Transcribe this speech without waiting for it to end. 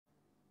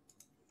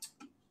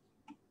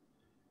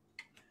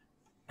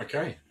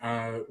Okay,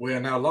 we are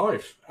now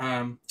live.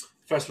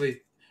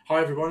 Firstly, hi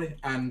everybody,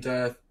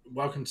 and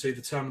welcome to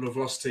the Terminal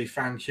Velocity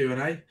Fan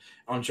Q&A.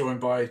 I'm joined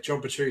by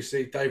John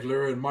Petrucci, Dave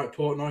LaRue, and Mike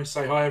Portnoy.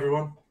 Say hi,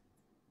 everyone.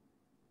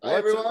 Hi, What's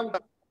everyone.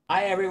 up?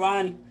 Hi,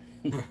 everyone.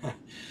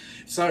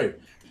 So,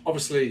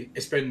 obviously,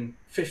 it's been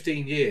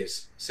 15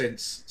 years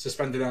since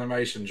Suspended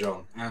Animation,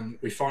 John, and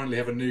we finally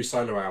have a new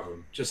solo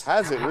album. Just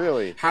Has it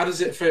really? how does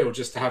it feel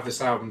just to have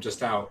this album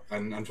just out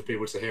and for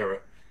people to hear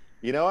it?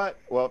 You know what?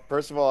 Well,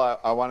 first of all,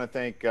 I want to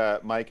thank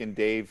Mike and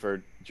Dave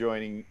for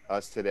joining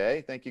us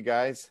today. Thank you,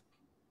 guys.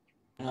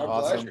 Our Oh,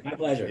 Awesome. pleasure. my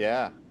pleasure.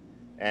 Yeah.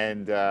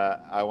 And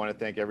I want to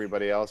thank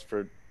everybody else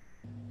for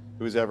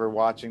who's ever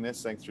watching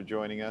this. Thanks for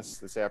joining us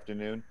this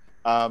afternoon.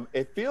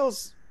 It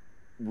feels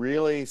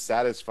really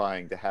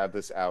satisfying to have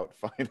this out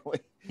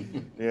finally.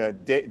 Yeah,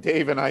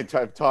 Dave and I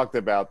have talked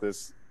about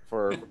this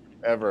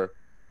forever.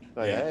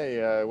 Like, Yeah.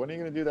 hey, when are you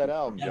going to do that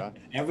album, John?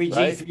 Every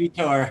Right? G3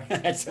 tour.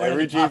 That's one of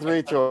Every the topics G3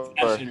 of tour.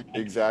 discussion,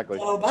 right? Exactly.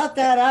 So about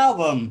that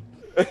album.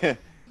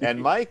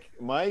 And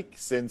Mike,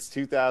 since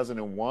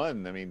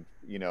 2001, I mean,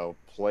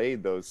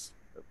 played those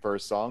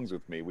first songs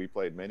with me. We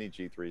played many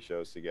G3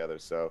 shows together.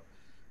 So,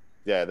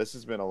 yeah, this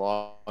has been a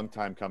long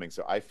time coming.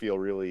 So I feel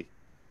really,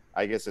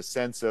 I guess, a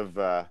sense of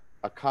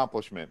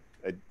accomplishment.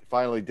 I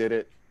finally did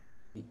it,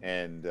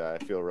 and I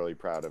feel really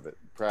proud of it.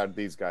 Proud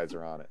these guys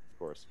are on it, of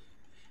course.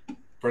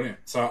 Brilliant.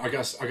 So I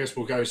guess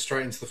we'll go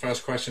straight into the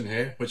first question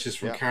here, which is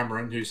from Yeah.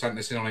 Cameron, who sent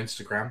this in on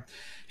Instagram.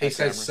 Hi, He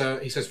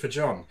says for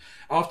John,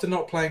 after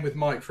not playing with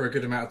Mike for a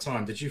good amount of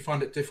time, did you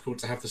find it difficult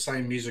to have the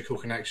same musical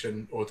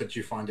connection, or did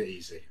you find it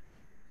easy?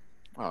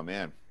 Oh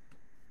man,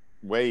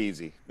 way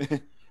easy.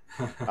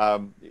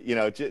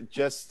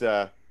 Just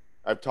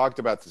I've talked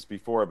about this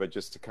before, but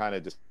just to kind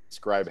of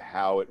describe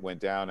how it went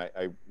down,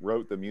 I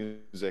wrote the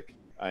music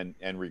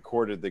and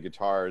recorded the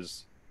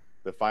guitars,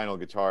 the final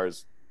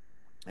guitars,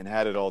 and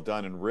had it all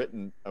done and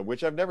written,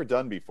 which I've never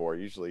done before.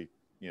 Usually,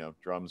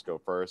 drums go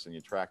first and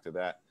you track to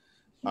that.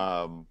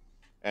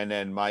 And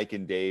then Mike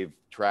and Dave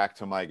track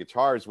to my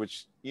guitars,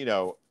 which,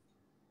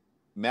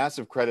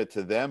 massive credit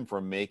to them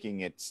for making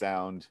it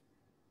sound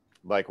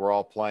like we're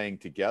all playing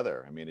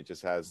together. I mean, it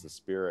just has the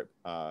spirit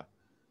and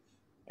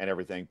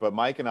everything. But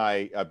Mike and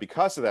I,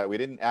 because of that, we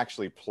didn't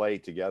actually play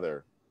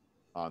together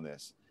on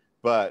this.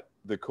 But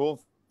the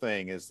cool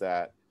thing is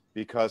that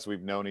because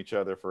we've known each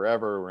other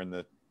forever, we're in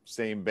the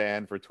same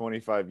band for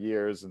 25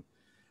 years, and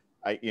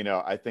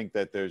I think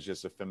that there's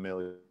just a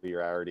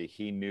familiarity.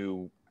 He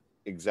knew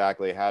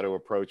exactly how to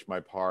approach my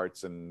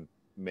parts and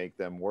make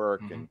them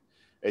work, Mm-hmm. and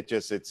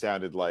it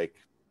sounded like,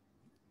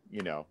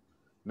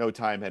 no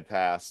time had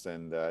passed,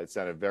 and it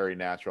sounded very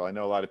natural. I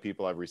know a lot of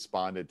people have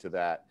responded to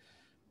that,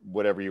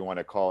 whatever you want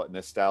to call it,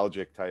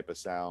 nostalgic type of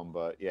sound,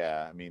 but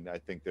yeah, I mean, I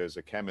think there's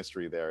a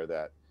chemistry there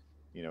that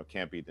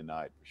can't be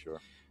denied for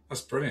sure. That's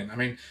brilliant. I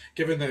mean,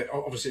 given that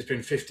obviously it's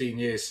been 15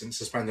 years since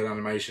Suspended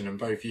Animation, and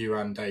both you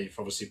and Dave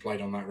obviously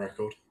played on that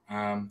record,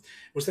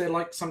 was there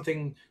like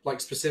something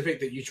like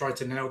specific that you tried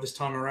to nail this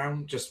time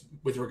around, just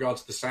with regard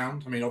to the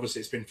sound? I mean,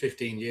 obviously it's been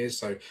 15 years,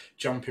 so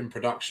jump in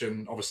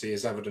production obviously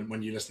is evident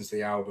when you listen to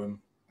the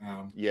album.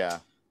 Yeah.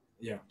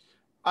 Yeah.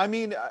 I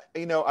mean,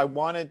 I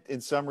wanted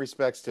in some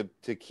respects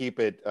to keep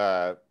it,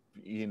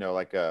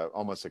 like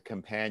almost a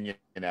companion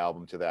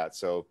album to that.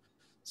 So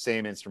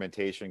same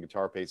instrumentation,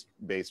 guitar,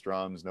 bass,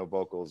 drums, no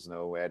vocals,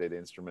 no added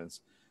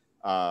instruments.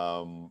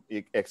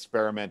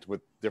 Experiment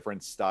with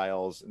different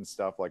styles and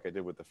stuff like I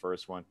did with the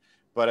first one.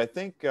 But I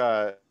think,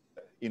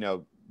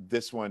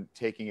 this one,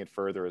 taking it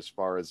further as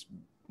far as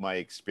my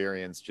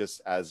experience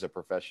just as a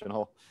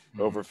professional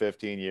over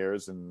 15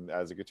 years and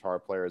as a guitar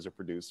player, as a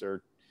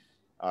producer,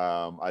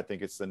 I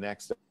think it's the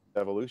next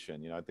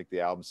evolution. I think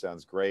the album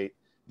sounds great.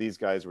 These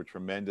guys were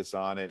tremendous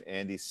on it.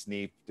 Andy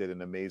Sneap did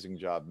an amazing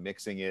job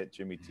mixing it.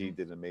 Jimmy T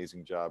did an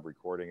amazing job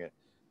recording it.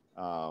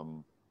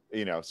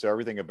 So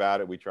everything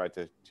about it, we tried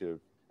to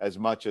as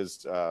much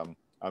as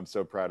I'm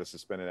so proud of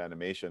Suspended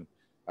Animation,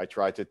 I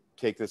tried to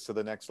take this to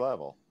the next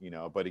level,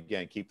 but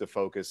again, keep the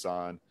focus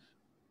on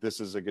this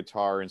is a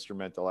guitar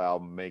instrumental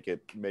album, make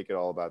it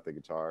all about the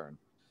guitar.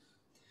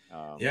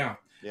 And Yeah,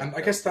 and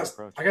I guess that's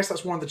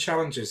one of the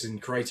challenges in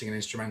creating an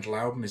instrumental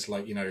album is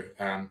like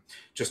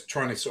just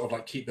trying to sort of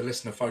like keep the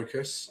listener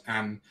focus.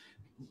 And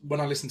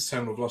when I listened to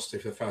Terminal Velocity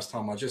for the first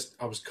time, I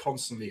was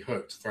constantly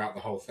hooked throughout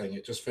the whole thing.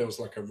 It just feels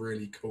like a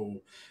really cool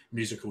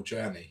musical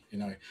journey.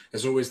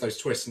 There's always those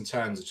twists and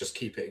turns that just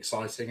keep it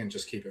exciting and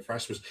just keep it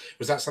fresh.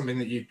 Was that something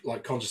that you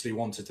like consciously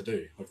wanted to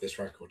do with this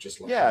record?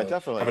 Just like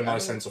definitely have a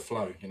nice sense of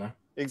flow.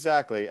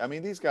 Exactly. I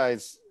mean, these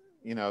guys,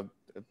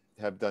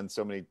 have done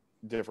so many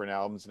different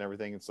albums and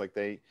everything. It's like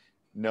they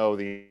know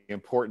the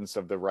importance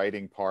of the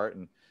writing part,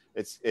 and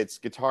it's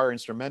guitar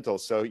instrumental.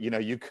 So,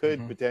 you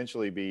could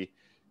potentially be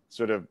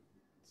sort of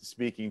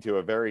speaking to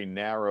a very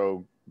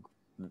narrow,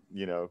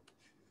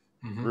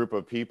 group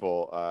of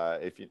people,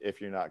 if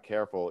you're not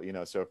careful,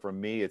 so for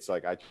me, it's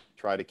like, I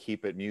try to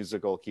keep it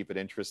musical, keep it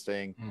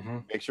interesting,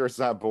 make sure it's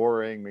not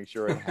boring, make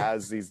sure it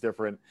has these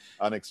different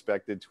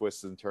unexpected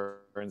twists and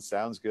turns,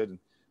 sounds good.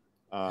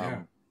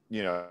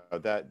 you know,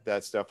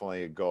 that's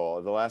definitely a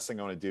goal. The last thing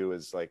I want to do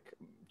is like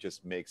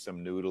just make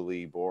some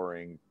noodly,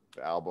 boring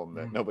album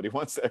that nobody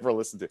wants to ever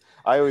listen to.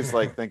 I always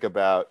like think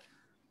about,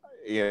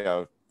 you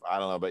know, I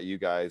don't know about you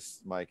guys,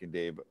 Mike and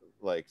Dave,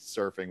 like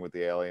surfing with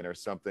the alien or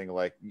something.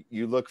 Like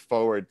you look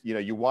forward, you know,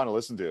 you want to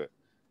listen to it.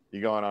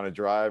 You're going on a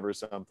drive or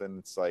something.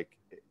 It's like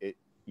it,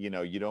 you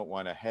know, you don't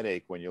want a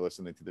headache when you're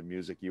listening to the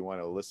music. You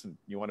want to listen,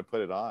 you want to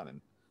put it on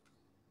and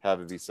have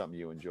it be something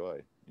you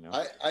enjoy. You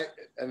know,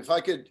 And if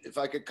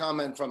I could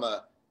comment from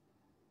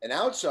an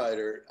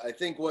outsider, I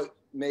think what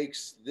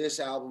makes this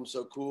album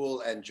so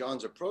cool and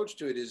John's approach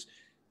to it is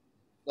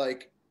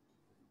like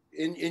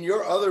in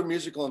your other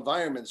musical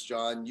environments,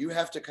 John, you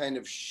have to kind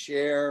of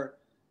share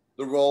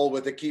the role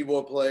with the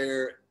keyboard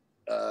player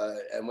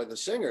and with the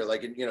singer.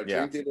 Like in, you know,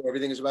 Dream Theater,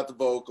 everything is about the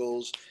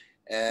vocals,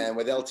 and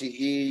with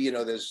LTE, you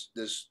know,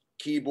 there's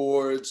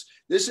keyboards.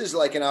 This is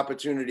like an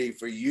opportunity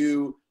for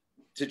you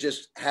to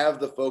just have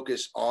the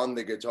focus on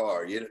the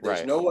guitar.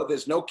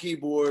 There's no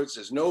keyboards,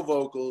 there's no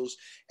vocals,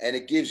 and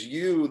it gives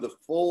you the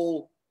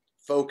full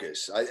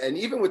focus. And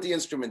even with the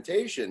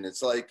instrumentation,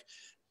 it's like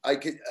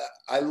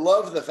I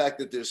love the fact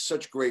that there's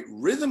such great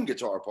rhythm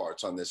guitar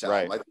parts on this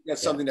album. I think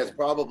that's something that's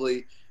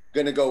probably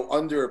going to go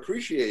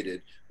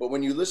underappreciated. But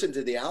when you listen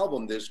to the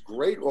album, there's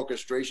great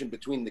orchestration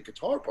between the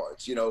guitar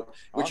parts, you know,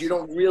 which you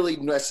don't really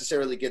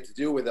necessarily get to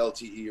do with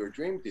LTE or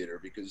Dream Theater,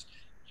 because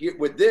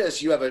with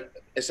this, you have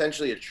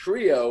essentially a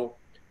trio,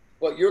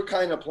 but you're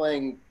kind of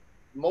playing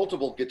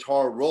multiple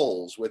guitar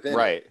roles within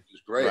it, which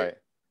is great. Right.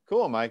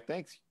 Cool, Mike.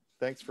 Thanks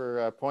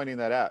for pointing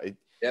that out.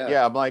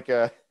 I'm like,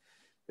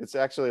 it's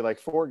actually like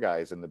four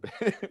guys in the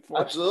band.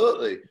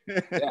 Absolutely.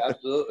 Yeah,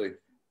 absolutely.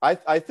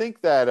 I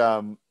think that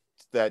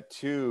that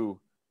too,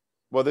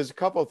 well, there's a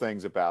couple of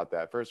things about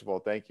that. First of all,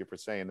 thank you for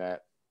saying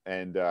that.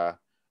 And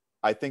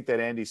I think that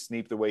Andy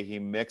Sneap, the way he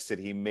mixed it,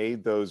 he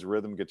made those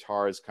rhythm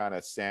guitars kind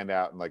of stand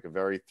out in like a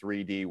very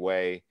 3D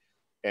way.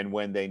 And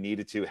when they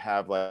needed to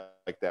have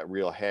like that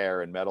real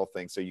hair and metal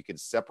thing, so you can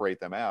separate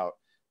them out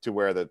to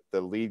where the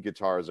lead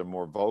guitars are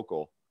more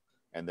vocal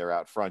and they're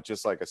out front,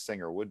 just like a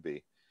singer would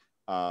be.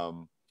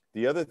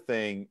 The other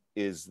thing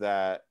is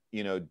that,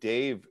 you know,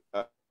 Dave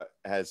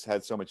has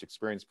had so much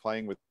experience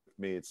playing with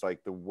me. It's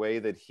like the way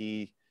that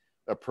he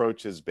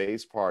approaches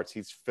bass parts,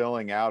 he's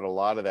filling out a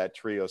lot of that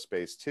trio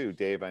space too.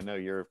 Dave, I know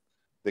you're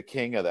the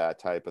king of that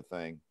type of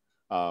thing,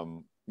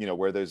 you know,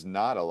 where there's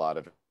not a lot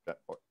of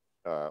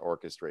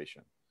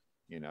orchestration,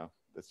 you know,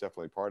 that's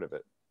definitely part of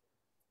it.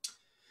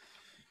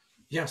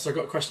 Yeah, so I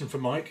got a question for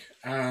Mike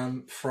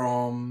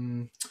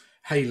from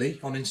Haley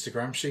on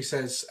Instagram. She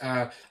says,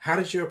 how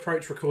did you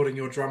approach recording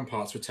your drum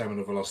parts with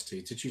Terminal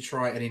Velocity? Did you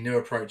try any new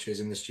approaches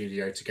in the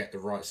studio to get the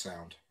right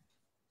sound?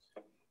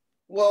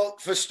 Well,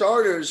 for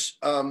starters,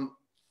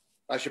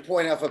 I should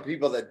point out for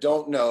people that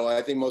don't know,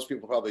 I think most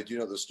people probably do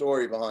know the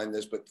story behind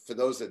this, but for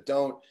those that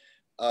don't,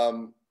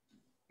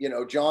 you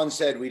know, John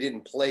said we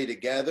didn't play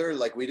together,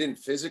 like we didn't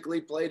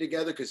physically play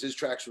together because his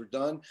tracks were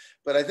done.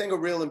 But I think a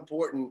real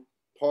important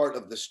part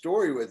of the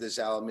story with this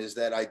album is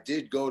that I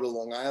did go to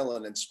Long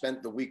Island and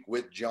spent the week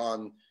with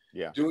John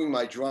doing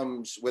my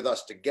drums with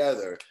us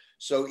together.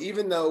 So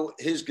even though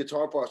his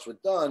guitar parts were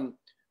done,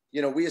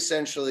 you know, we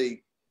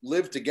essentially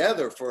lived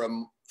together for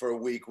a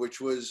week,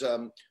 which was,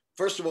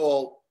 first of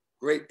all,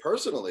 great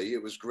personally.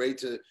 It was great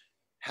to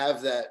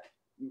have that,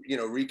 you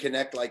know,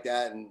 reconnect like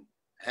that and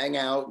hang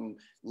out and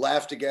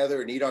laugh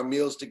together and eat our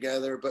meals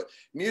together. But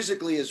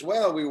musically as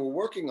well, we were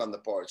working on the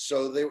parts.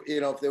 So they,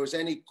 you know, if there was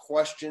any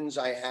questions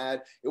I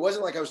had, it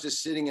wasn't like I was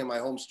just sitting in my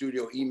home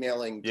studio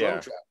emailing drum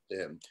tracks to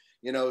him,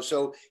 you know.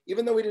 So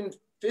even though we didn't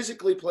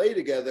physically play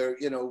together,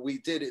 you know, we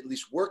did at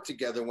least work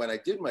together when I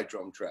did my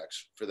drum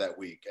tracks for that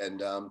week.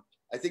 And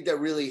I think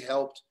that really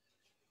helped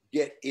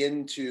get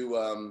into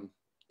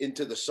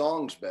the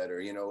songs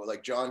better. You know,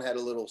 like John had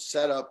a little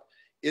setup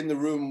in the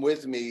room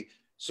with me.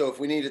 So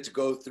if we needed to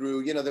go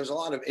through, you know, there's a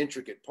lot of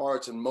intricate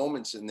parts and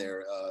moments in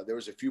there. There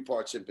was a few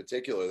parts in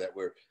particular that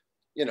were,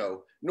 you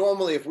know,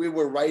 normally if we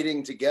were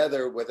writing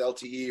together with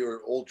LTE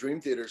or old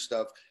Dream Theater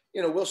stuff,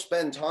 you know, we'll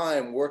spend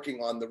time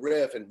working on the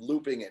riff and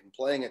looping it and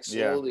playing it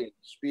slowly, and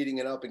speeding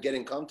it up and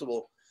getting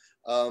comfortable.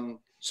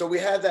 So we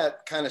had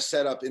that kind of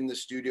set up in the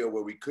studio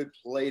where we could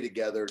play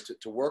together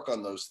to work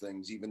on those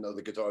things, even though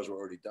the guitars were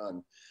already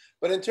done.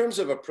 But in terms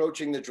of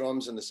approaching the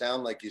drums and the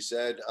sound, like you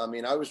said, I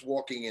mean, I was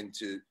walking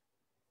into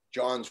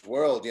John's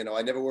world. You know,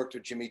 I never worked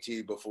with Jimmy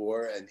T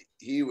before, and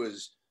he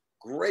was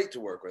great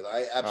to work with.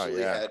 I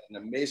absolutely had an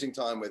amazing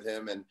time with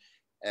him.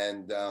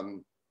 And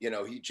you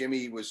know,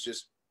 Jimmy was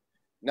just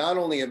not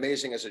only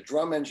amazing as a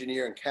drum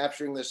engineer and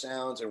capturing the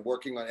sounds and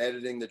working on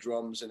editing the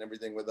drums and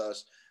everything with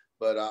us,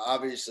 but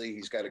obviously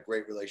he's got a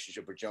great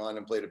relationship with John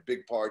and played a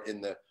big part in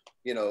the,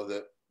 you know,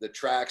 the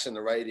tracks and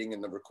the writing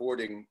and the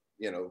recording,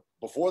 you know,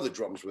 before the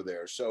drums were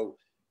there. So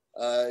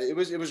it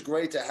was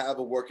great to have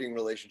a working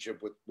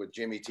relationship with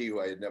Jimmy T,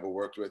 who I had never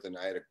worked with, and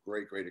I had a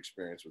great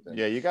experience with him.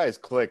 Yeah, you guys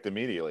clicked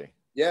immediately.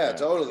 Yeah,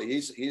 totally.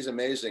 He's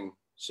amazing.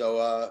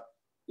 So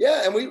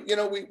and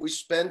we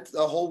spent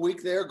the whole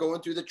week there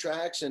going through the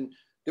tracks, and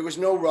there was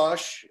no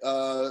rush.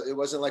 It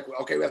wasn't like,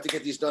 okay, we have to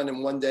get these done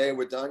in one day and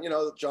we're done. You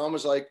know, John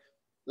was like,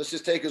 let's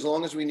just take as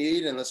long as we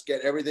need and let's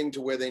get everything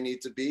to where they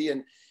need to be.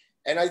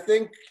 And I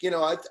think, you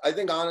know, I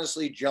think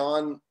honestly,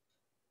 John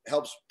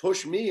helps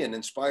push me and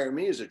inspire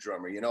me as a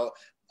drummer. You know,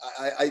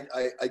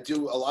 I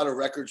do a lot of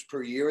records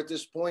per year at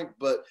this point,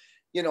 but,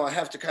 you know, I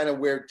have to kind of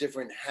wear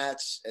different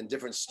hats and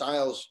different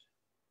styles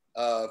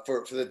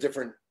for the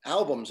different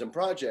albums and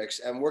projects.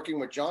 And working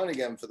with John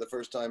again for the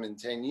first time in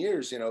 10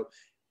 years, you know,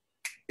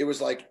 it was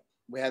like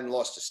we hadn't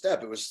lost a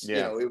step. It was, you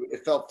know,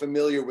 it felt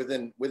familiar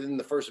within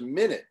the first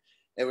minute.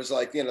 It was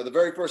like, you know, the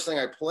very first thing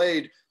I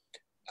played,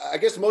 I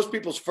guess most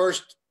people's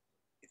first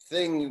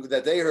thing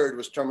that they heard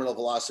was Terminal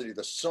Velocity,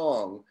 the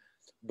song.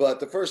 But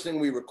the first thing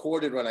we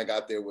recorded when I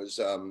got there was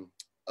the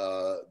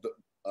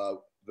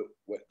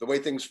Way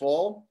Things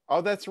Fall.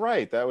 Oh, that's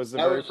right. That was the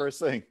very first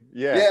thing.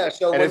 Yeah. Yeah.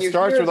 So and when it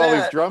starts with all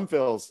these drum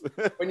fills.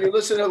 When you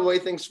listen to The Way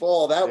Things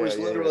Fall, that was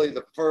literally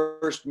the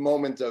first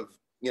moment of,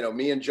 you know,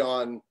 me and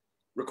John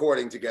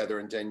recording together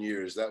in 10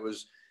 years. That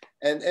was,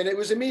 and it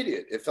was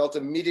immediate. It felt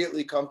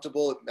immediately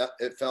comfortable.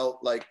 It felt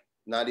like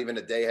not even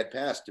a day had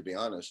passed, to be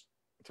honest.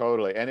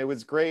 Totally. And it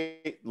was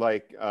great.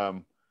 Like,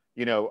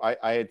 you know,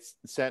 I had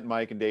sent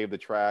Mike and Dave the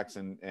tracks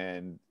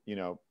and, you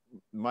know,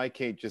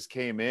 Mike just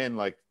came in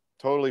like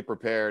totally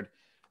prepared.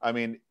 I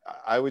mean,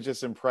 I was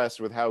just impressed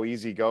with how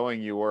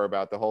easygoing you were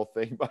about the whole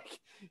thing. Like,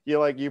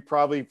 you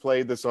probably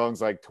played the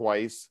songs like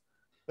twice.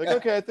 Like,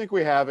 okay, I think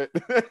we have it.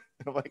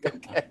 I'm like,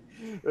 okay.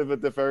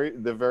 But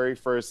the very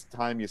first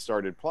time you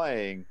started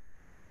playing,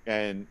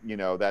 and you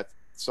know that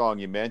song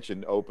you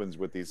mentioned opens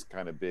with these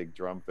kind of big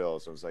drum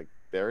fills. I was like,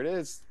 there it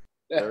is.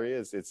 There he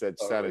is. It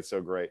sounded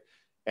so great.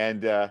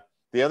 And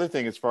the other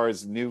thing, as far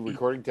as new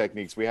recording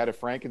techniques, we had a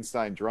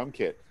Frankenstein drum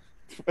kit.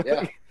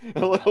 Yeah,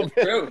 a little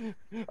bit. True.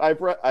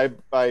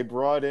 I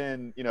brought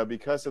in, you know,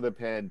 because of the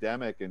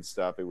pandemic and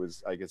stuff, it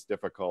was, I guess,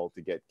 difficult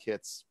to get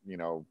kits, you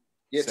know.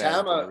 Yeah,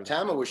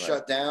 Tama was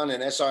shut down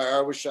and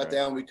SIR was shut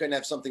down. We couldn't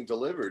have something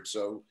delivered.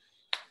 So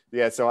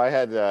yeah, so I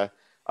had a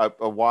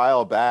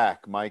while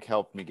back, Mike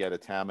helped me get a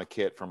Tama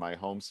kit from my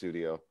home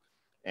studio,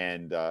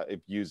 and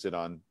used it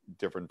on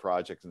different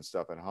projects and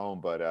stuff at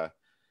home. But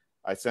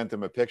I sent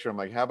him a picture. I'm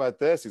like, how about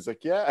this? He's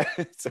like, yeah.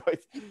 So I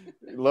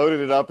loaded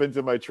it up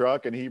into my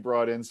truck, and he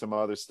brought in some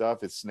other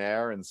stuff, his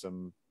snare and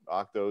some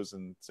octos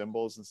and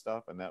cymbals and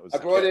stuff. And that was, I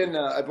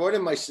brought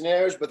in my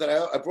snares, but then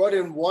I brought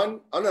in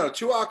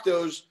two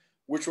octos,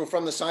 which were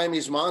from the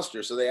Siamese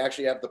Monster. So they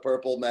actually have the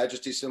purple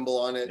Majesty symbol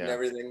on it and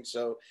everything.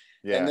 So,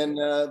 and then,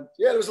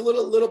 there was a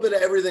little bit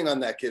of everything on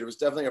that kit. It was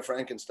definitely a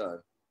Frankenstein.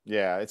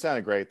 Yeah, it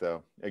sounded great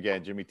though.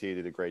 Again, Jimmy T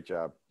did a great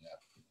job. Yeah.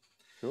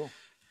 Cool.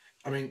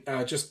 I mean,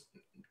 just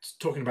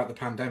talking about the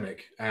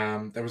pandemic,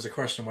 there was a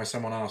question where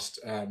someone asked,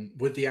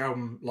 would the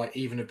album like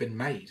even have been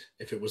made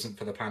if it wasn't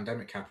for the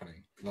pandemic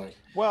happening? Like,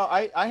 well,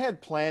 I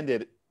had planned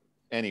it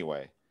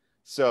anyway,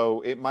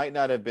 so it might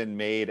not have been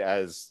made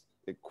as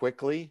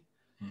quickly,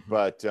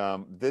 but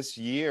this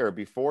year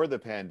before the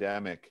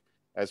pandemic,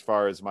 as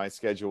far as my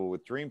schedule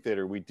with Dream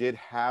Theater, we did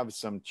have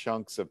some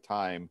chunks of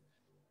time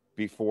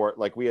before,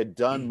 like we had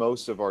done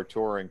most of our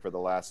touring for the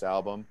last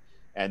album,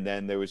 and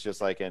then there was just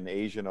like an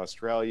Asian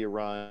Australia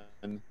run,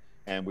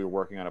 and we were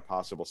working on a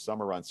possible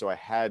summer run. So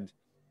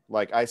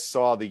I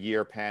saw the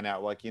year pan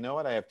out, like, you know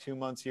what, I have 2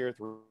 months here,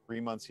 3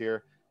 months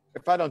here.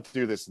 If I don't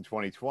do this in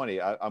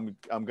 2020, I'm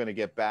going to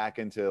get back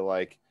into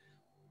like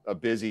a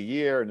busy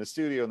year in the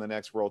studio in the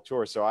next world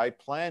tour. So I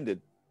planned it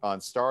on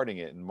starting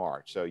it in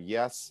March. So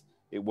yes,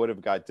 it would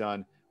have got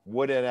done.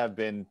 Would it have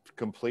been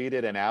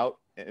completed and out?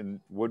 And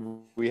would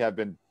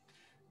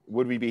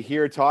we be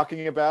here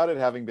talking about it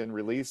having been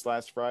released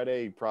last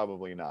Friday?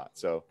 Probably not.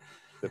 So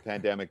the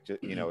pandemic,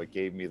 you know, it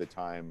gave me the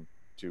time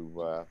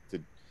to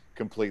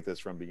complete this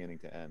from beginning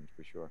to end,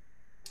 for sure.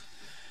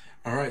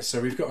 All right, so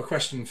we've got a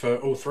question for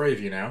all three of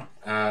you now.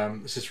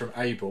 This is from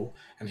Abel,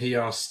 and he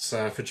asks,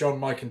 for John,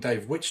 Mike, and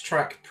Dave, which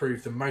track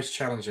proved the most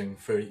challenging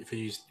for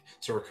you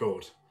to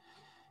record?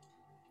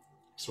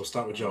 So we'll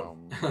start with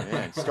John. Oh,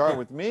 man. Start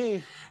with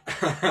me.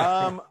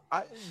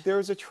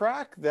 There's a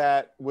track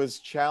that was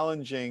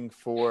challenging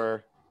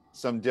for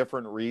some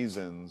different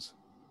reasons,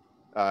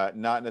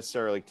 not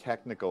necessarily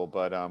technical,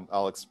 but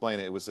I'll explain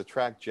it. It was the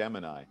track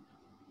Gemini.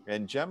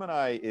 And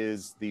Gemini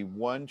is the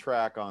one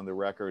track on the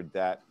record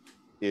that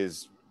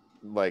is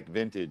like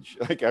vintage.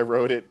 Like I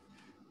wrote it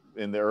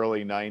in the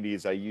early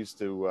 90s. I used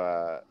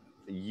to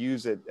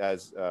use it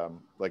as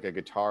like a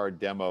guitar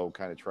demo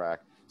kind of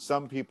track.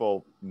 Some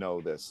people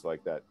know this,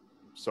 like that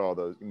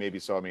maybe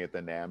saw me at the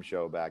NAMM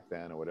show back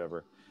then or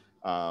whatever.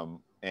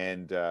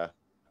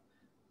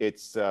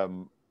 It's,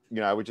 you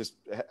know,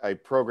 I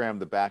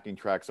programmed the backing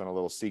tracks on a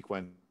little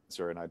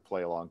sequencer and I'd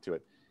play along to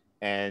it.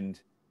 And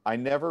I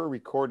never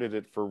recorded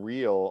it for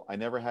real. I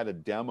never had a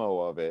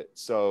demo of it.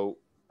 So,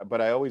 but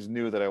I always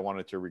knew that I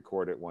wanted to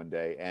record it one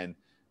day. And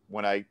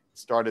when I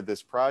started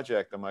this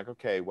project, I'm like,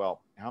 okay,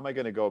 well, how am I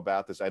going to go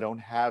about this? I don't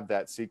have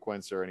that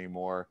sequencer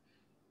anymore.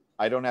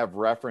 I don't have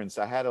reference.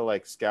 I had to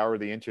like scour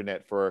the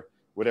internet for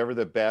whatever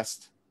the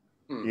best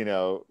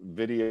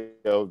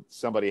video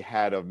somebody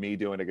had of me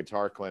doing a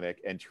guitar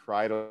clinic and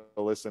try to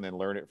listen and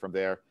learn it from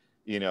there,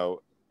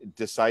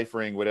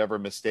 deciphering whatever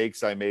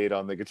mistakes I made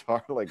on the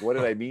guitar, like what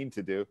did I mean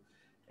to do,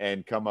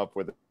 and come up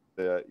with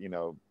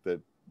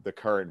the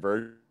current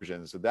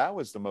version. So that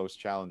was the most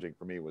challenging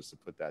for me, was to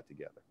put that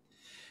together.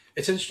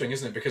 It's interesting,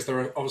 isn't it? Because there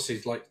are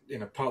obviously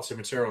parts of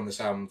material on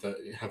this album that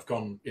have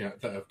gone,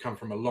 that have come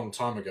from a long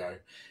time ago,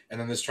 and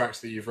then there's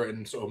tracks that you've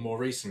written sort of more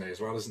recently as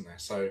well, isn't there?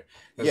 So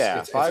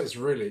it's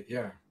really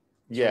really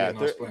a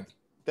nice blend.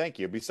 Thank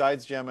you.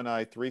 Besides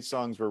Gemini, 3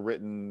 songs were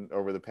written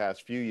over the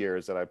past few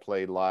years that I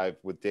played live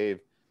with Dave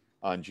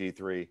on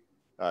G3,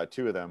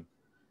 2 of them,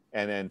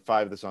 and then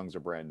 5 of the songs are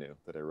brand new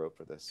that I wrote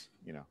for this,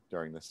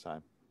 during this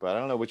time. But I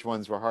don't know which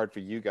ones were hard for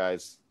you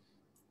guys.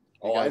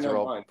 You guys are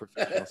all mine.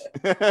 Professionals.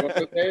 But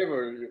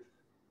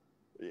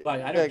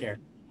I don't care.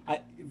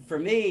 For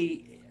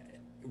me,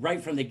 right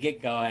from the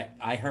get-go,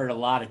 I heard a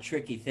lot of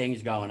tricky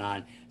things going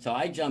on. So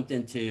I jumped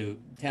into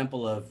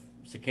Temple of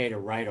Cicada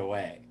right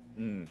away.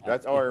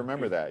 I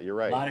remember that. You're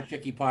right. A lot of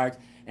tricky parts.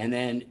 And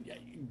then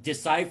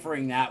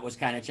deciphering that was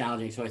kind of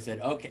challenging. So I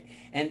said, okay.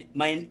 And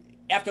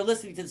after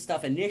listening to the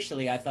stuff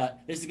initially, I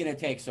thought, this is going to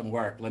take some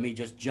work. Let me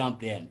just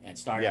jump in and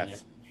start on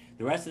this.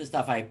 The rest of the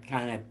stuff I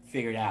kind of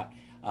figured out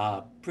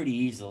pretty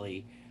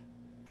easily,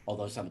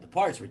 although some of the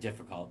parts were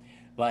difficult.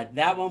 But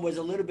that one was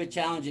a little bit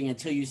challenging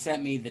until you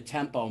sent me the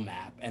tempo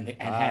map and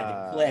had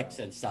the clicks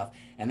and stuff,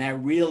 and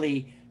that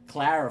really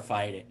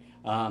clarified it.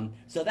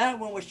 So that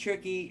one was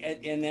tricky,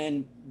 and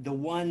then the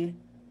one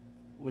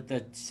with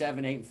the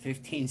 7, 8,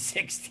 15,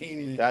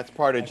 16. That's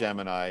part of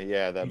Gemini,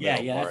 that's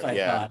what I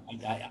thought.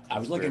 I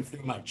was looking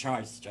through my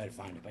charts to try to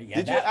find it, but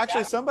Did you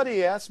actually?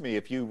 Somebody asked me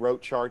if you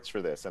wrote charts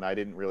for this, and I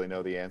didn't really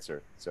know the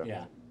answer. So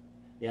yeah,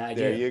 I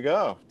there did. You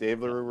go.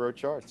 Dave LaRue wrote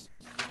charts.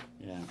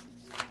 Yeah.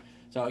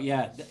 So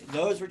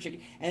those were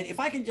tricky. And if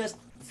I can just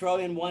throw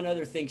in one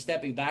other thing,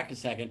 stepping back a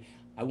second,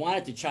 I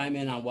wanted to chime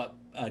in on what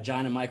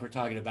John and Mike were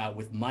talking about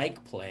with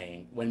Mike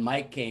playing when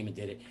Mike came and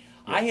did it.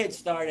 I had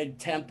started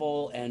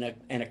Temple and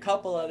a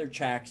couple other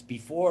tracks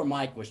before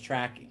Mike was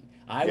tracking.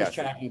 I was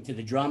tracking to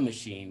the drum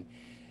machine,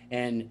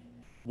 and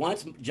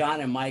once John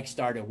and Mike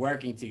started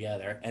working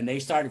together and they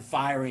started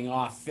firing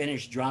off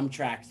finished drum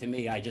tracks to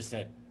me, I just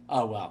said,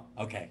 "Oh well,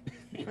 okay,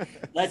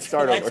 let's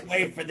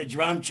wait for the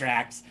drum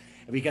tracks,"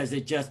 because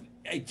it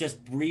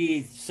just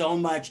breathed so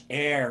much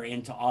air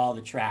into all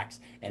the tracks,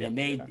 and it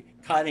made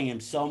cutting him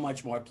so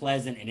much more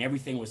pleasant, and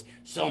everything was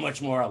so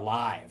much more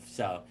alive.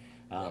 So.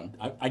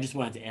 I just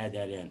wanted to add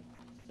that in.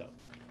 So,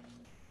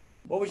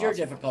 what was your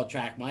difficult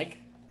track, Mike?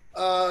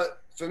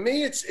 For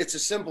me, it's a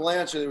simple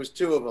answer. There was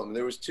 2 of them.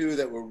 There was 2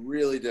 that were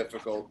really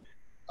difficult.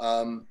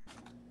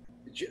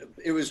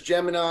 It was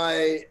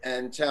Gemini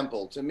and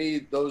Temple. To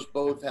me, those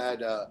both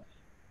had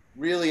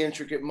really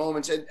intricate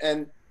moments.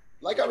 And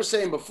like I was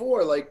saying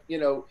before,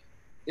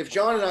 if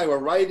John and I were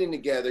writing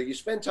together, you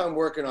spend time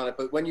working on it.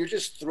 But when you're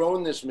just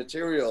throwing this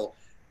material,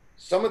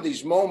 some of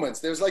these moments,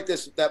 there's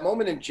that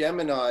moment in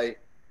Gemini.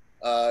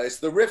 It's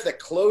the riff that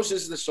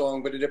closes the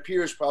song, but it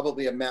appears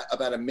probably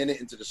about a minute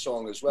into the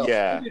song as well.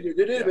 Yeah.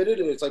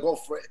 It's like,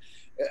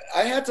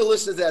 I had to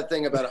listen to that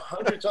thing about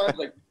 100 times.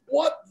 Like,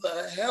 what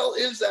the hell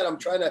is that? I'm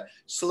trying to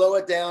slow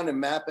it down and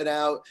map it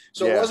out.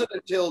 So it wasn't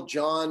until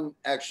John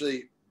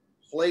actually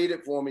played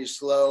it for me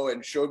slow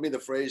and showed me the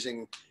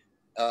phrasing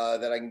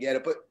that I can get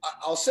it. But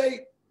I'll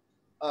say,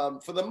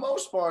 for the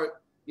most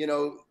part,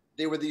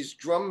 there were these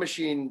drum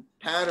machine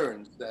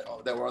patterns that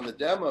were on the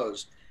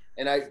demos.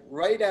 And I,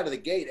 right out of the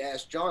gate,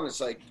 asked John, it's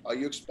like, are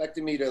you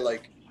expecting me to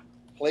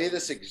play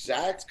this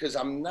exact? Because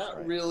I'm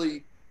not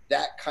really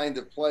that kind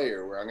of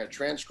player where I'm going to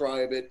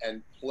transcribe it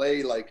and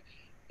play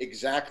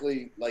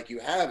exactly like you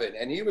have it.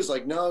 And he was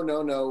like,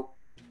 no,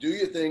 do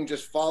your thing.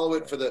 Just follow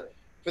it for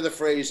the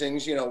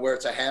phrasings, where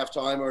it's a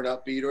halftime or an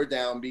upbeat or a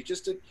downbeat,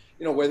 just to,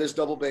 where there's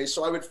double bass.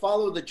 So I would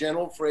follow the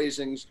general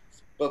phrasings,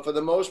 but for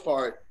the most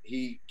part,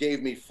 he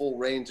gave me full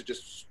reign to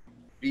just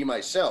be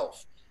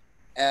myself.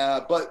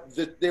 But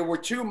there were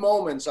 2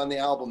 moments on the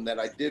album that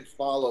I did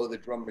follow the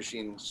drum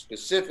machine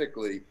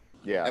specifically.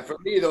 Yeah. And for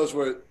me, those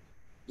were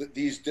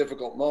these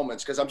difficult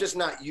moments because I'm just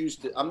not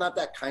used to, I'm not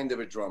that kind of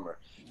a drummer.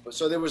 But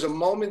so there was a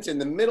moment in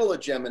the middle of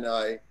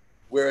Gemini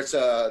where it's,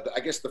 I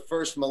guess, the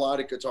first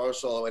melodic guitar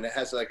solo, and it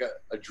has a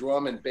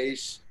drum and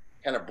bass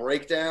kind of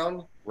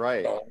breakdown.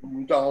 Right.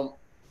 Don't.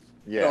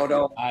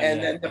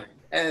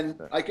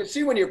 And I can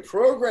see when you're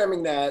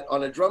programming that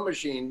on a drum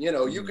machine,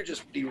 you could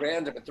just be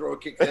random and throw a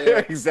kick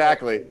there.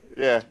 Exactly.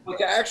 Yeah. But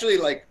to actually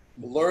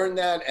learn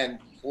that and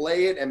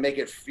play it and make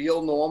it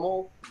feel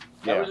normal,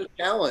 that was a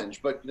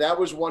challenge. But that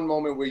was one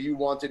moment where you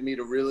wanted me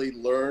to really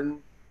learn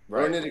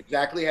it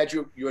exactly how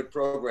you had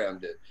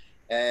programmed it.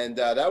 And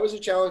that was a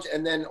challenge.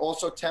 And then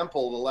also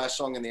Temple, the last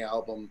song in the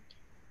album,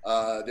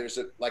 there's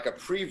a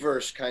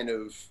pre-verse kind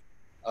of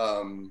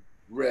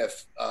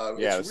riff. The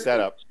really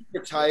setup.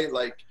 Super tight,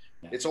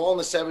 it's all in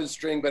the 7th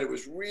string, but it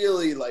was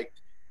really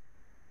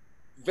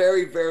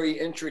very, very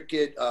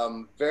intricate,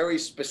 very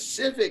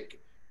specific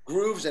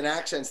grooves and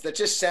accents that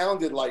just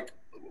sounded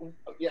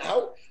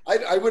how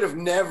I would have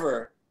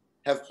never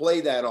have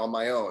played that on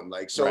my own.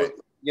 Like, so, Right.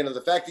 you know,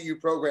 the fact that you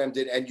programmed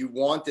it and you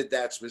wanted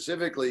that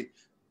specifically,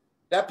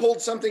 that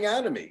pulled something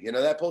out of me. You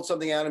know, that pulled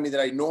something out of me that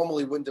I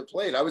normally wouldn't have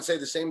played. I would say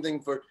the same thing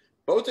for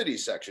both of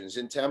these sections,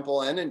 in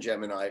Temple and in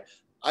Gemini.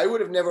 I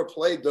would have never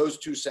played those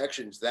two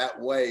sections that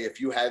way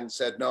if you hadn't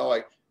said, no,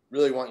 I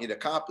really want you to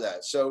cop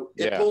that. So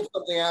it pulled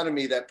something out of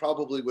me that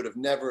probably would have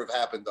never have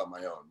happened on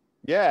my own.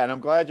 Yeah, and I'm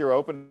glad you're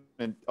open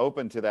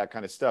to that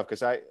kind of stuff,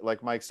 because I,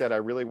 like Mike said, I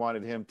really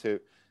wanted him to,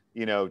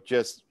 you know,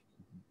 just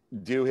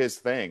do his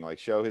thing, like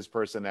show his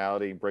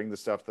personality, bring the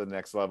stuff to the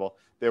next level.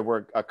 There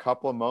were a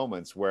couple of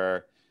moments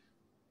where,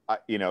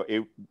 you know,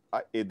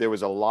 there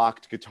was a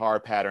locked guitar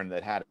pattern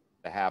that had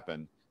to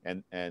happen,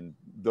 and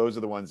those are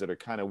the ones that are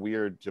kind of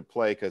weird to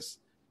play, because,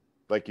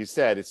 like you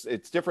said,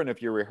 it's different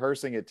if you're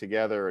rehearsing it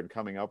together and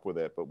coming up with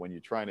it, but when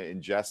you're trying to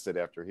ingest it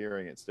after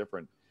hearing it, it's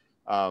different.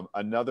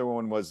 Another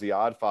one was the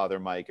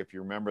Oddfather, Mike. If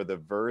you remember, the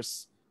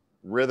verse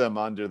rhythm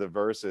under the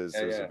verses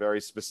is a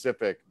very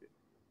specific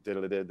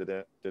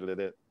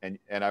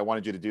and I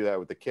wanted you to do that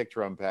with the kick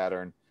drum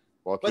pattern.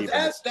 But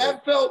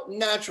that felt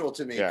natural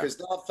to me, because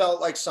that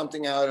felt like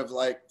something out of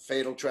like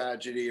Fatal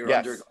Tragedy or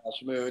Under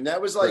Glass Moon.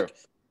 That was like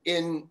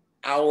in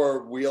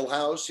our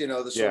wheelhouse, you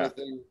know, the sort of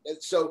thing.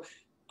 So,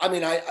 I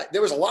mean,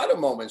 there was a lot of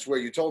moments where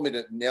you told me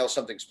to nail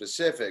something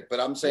specific, but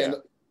I'm saying,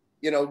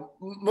 you know,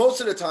 most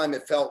of the time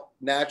it felt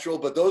natural,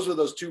 but those were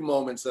those two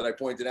moments that I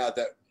pointed out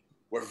that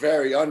were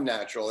very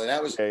unnatural. And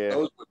that was,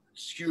 those were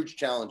huge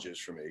challenges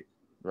for me.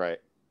 Right.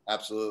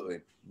 Absolutely.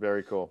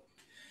 Very cool.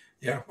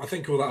 Yeah, I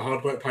think all that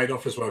hard work paid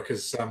off as well,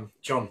 because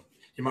John,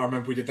 you might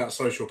remember we did that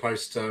social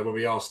post where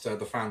we asked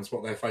the fans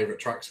what their favourite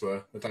tracks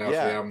were the day after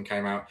the album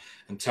came out,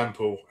 and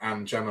Temple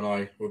and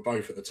Gemini were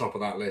both at the top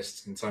of that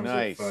list in terms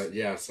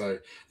of so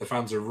the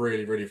fans are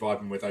really, really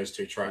vibing with those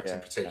two tracks in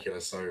particular.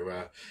 So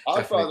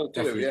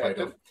definitely paid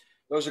off.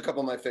 Those are a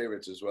couple of my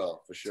favorites as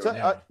well, for sure.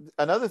 So,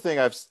 another thing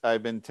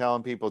I've been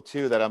telling people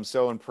too that I'm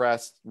so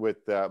impressed with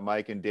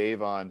Mike and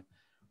Dave on,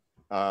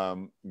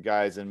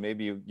 guys, and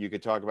maybe you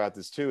could talk about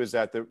this too, is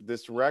that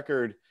this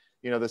record,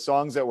 you know, the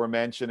songs that we're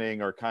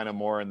mentioning are kind of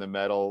more in the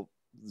metal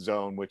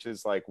zone, which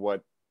is like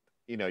what,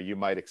 you know, you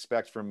might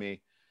expect from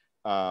me,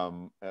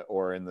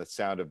 or in the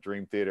sound of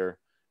Dream Theater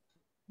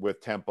with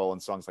Temple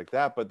and songs like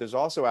that. But there's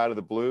also Out of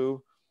the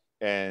Blue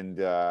and,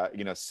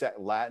 you know,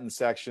 Latin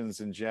sections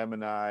in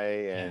Gemini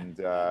and,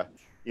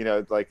 you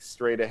know, like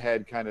Straight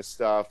Ahead kind of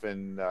stuff,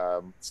 and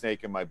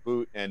Snake in My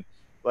Boot. And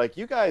like,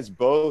 you guys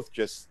both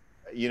just,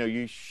 you know,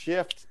 you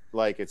shift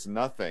like it's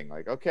nothing.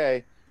 Like,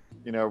 okay,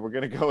 you know, we're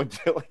going to go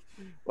into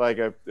like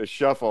a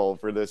shuffle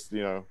for this,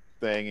 you know,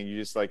 thing. And you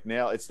just like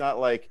nail. It's not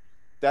like,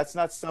 that's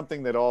not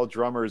something that all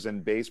drummers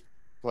and bass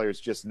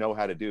players just know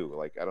how to do.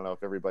 Like, I don't know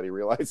if everybody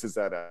realizes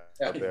that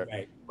out there.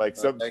 Right. Like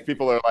some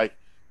people are like,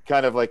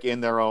 kind of like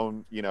in their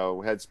own, you know,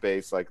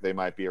 headspace. Like they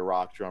might be a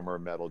rock drummer,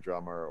 metal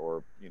drummer,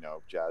 or, you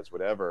know, jazz,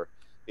 whatever.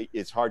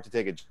 It's hard to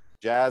take a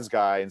jazz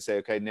guy and say,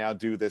 okay, now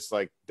do this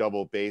like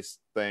double bass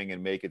thing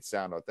and make it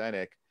sound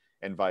authentic,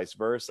 and vice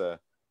versa.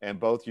 And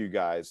both you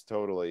guys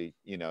totally,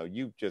 you know,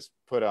 you just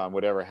put on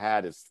whatever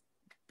hat is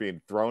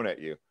being thrown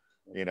at you,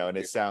 you know, and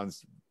it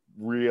sounds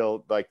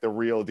real, like the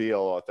real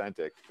deal,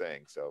 authentic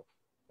thing. So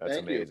that's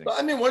amazing. But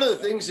I mean, one of the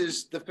things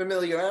is the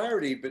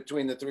familiarity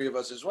between the three of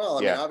us as well.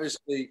 I mean,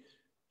 obviously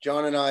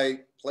John and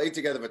I played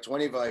together for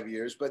 25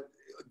 years, but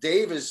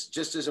Dave is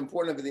just as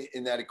important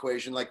in that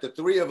equation. Like the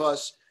three of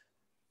us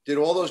did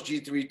all those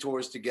G3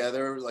 tours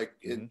together, like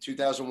in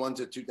 2001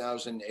 to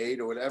 2008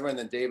 or whatever. And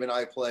then Dave and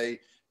I play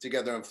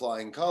together in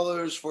Flying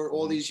Colors for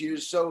all these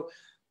years. So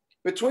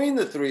between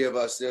the three of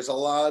us, there's a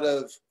lot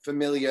of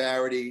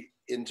familiarity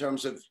in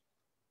terms of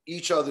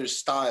each other's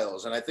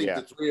styles. And I think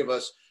the three of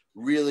us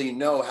really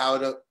know how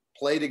to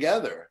play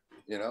together,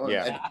 you know,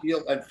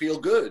 and feel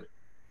good.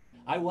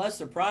 I was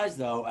surprised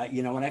though,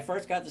 you know, when I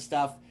first got the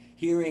stuff,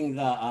 hearing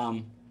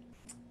the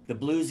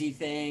bluesy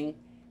thing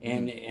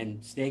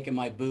and Snake in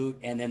My Boot,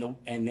 and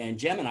then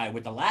Gemini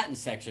with the Latin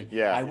section.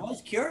 Yeah. I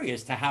was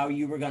curious to how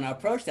you were going to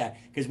approach that,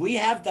 because we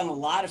have done a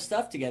lot of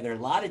stuff together, a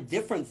lot of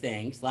different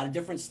things, a lot of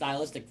different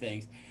stylistic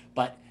things,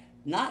 but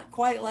not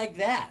quite like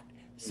that.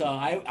 So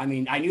I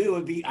mean, I knew it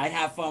would be, I'd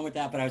have fun with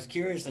that, but I was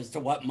curious as to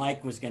what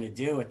Mike was going to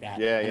do with that.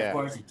 Yeah, and of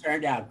course, it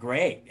turned out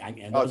great.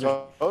 And those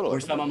were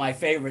some of my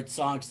favorite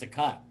songs to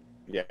cut.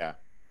 Yeah.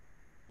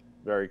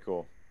 Very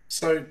cool.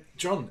 So,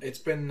 John, it's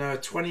been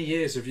 20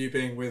 years of you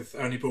being with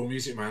Ernie Ball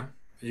Music Man.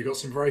 You got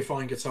some very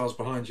fine guitars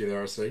behind you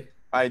there, I see.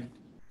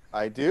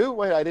 I do?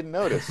 Wait, I didn't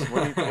notice.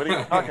 What are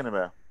you talking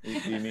about?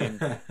 You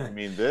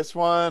mean this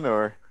one,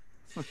 or?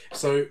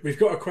 So we've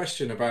got a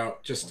question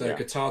about just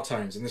guitar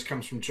tones, and this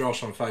comes from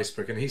Josh on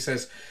Facebook, and he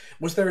says,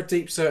 was there a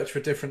deep search for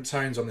different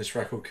tones on this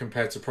record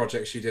compared to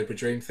projects you did with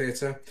Dream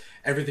Theater?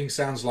 Everything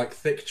sounds like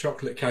thick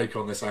chocolate cake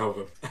on this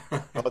album.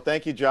 Oh,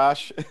 thank you,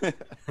 Josh.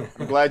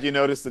 I'm glad you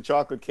noticed the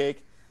chocolate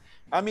cake.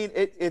 I mean,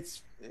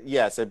 it's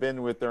yes, I've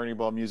been with Ernie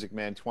Ball Music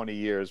Man 20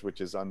 years,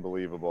 which is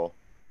unbelievable.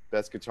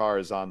 Best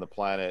guitars on the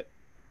planet.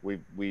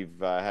 We've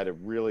had a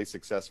really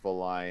successful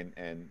line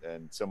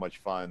and so much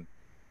fun.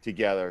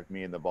 together,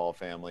 me and the Ball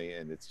family,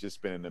 and it's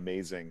just been an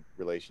amazing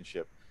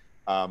relationship.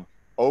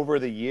 Over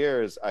the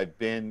years, I've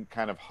been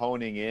kind of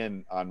honing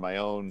in on my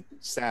own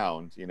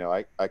sound. You know,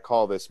 I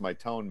call this my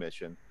tone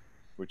mission,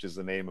 which is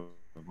the name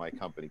of my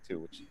company too,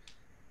 which,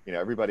 you know,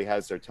 everybody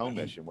has their tone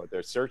mission, what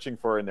they're searching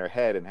for in their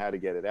head and how to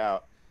get it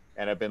out.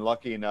 And I've been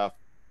lucky enough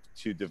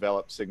to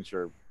develop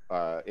signature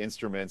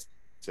instruments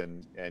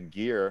and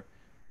gear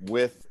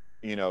with,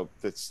 you know,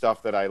 the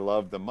stuff that I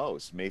love the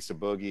most: Mesa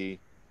Boogie,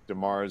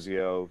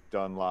 DiMarzio,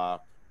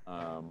 Dunlop,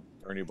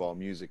 Ernie Ball,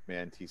 Music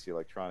Man, TC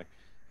Electronic.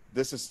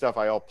 This is stuff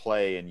I all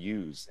play and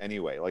use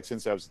anyway, like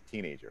since I was a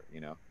teenager,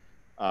 you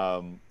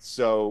know.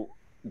 So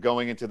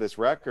going into this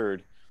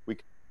record, we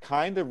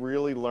kind of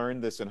really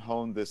learned this and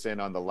honed this in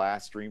on the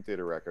last Dream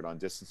Theater record, on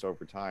Distance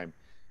Over Time.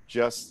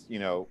 Just, you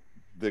know,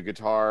 the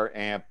guitar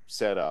amp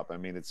setup. I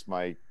mean, it's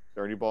my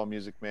Ernie Ball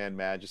Music Man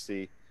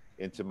Majesty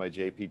into my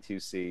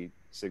JP2C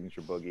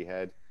Signature Boogie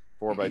head,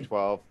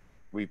 4x12.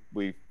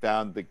 We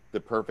found the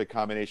perfect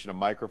combination of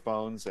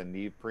microphones and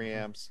Neve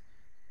preamps,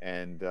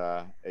 and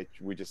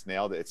we just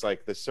nailed it. It's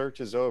like the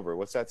search is over.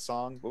 What's that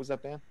song? What was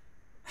that band?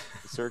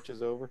 The search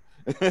is over.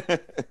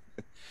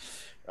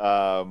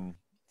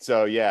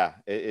 So yeah,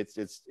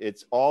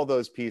 it's all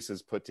those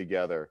pieces put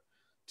together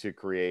to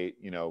create,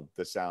 you know,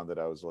 the sound that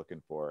I was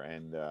looking for.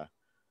 And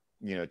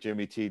you know,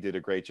 Jimmy T did a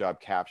great job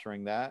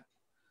capturing that.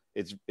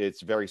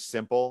 It's very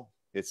simple.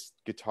 It's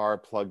guitar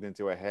plugged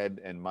into a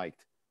head and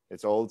mic'd.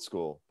 It's old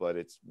school, but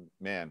it's,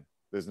 man,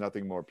 there's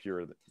nothing more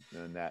pure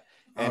than that.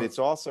 And it's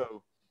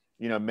also,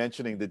 you know,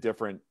 mentioning the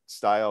different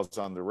styles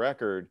on the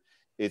record,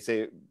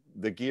 the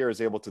gear is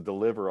able to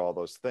deliver all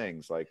those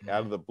things. Like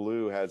Out of the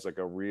Blue has like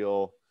a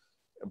real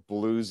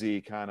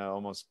bluesy kind of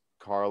almost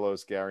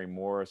Carlos Gary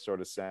Moore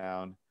sort of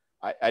sound.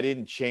 I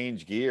didn't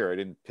change gear. I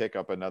didn't pick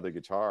up another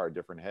guitar, a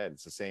different head.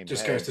 It's the same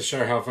Just head. goes to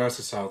show how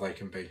versatile they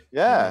can be.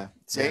 Yeah.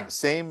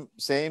 Same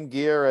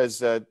gear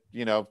as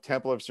you know,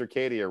 Temple of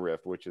Circadia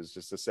riff, which is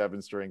just a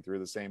 7-string through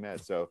the same head.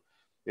 So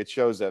it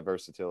shows that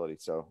versatility.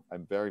 So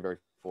I'm very, very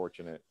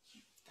fortunate.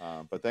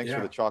 But thanks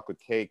for the chocolate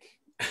cake.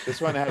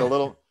 This one had a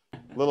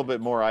little bit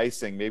more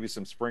icing, maybe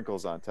some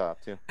sprinkles on top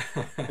too.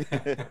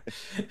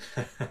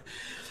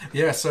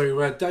 Yeah,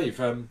 so Dave,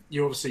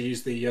 you obviously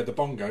use the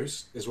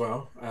bongos as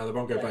well, the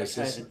bongo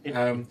basses.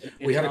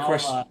 We had a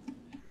question.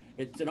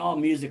 It's an all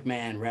Music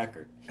Man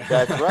record.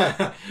 That's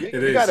right.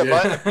 You got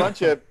a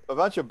bunch of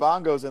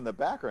bongos in the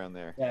background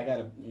there. Yeah, I got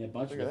a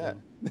bunch of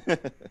them.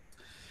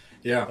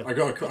 Yeah, I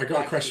got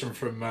a question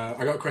from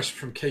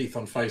Keith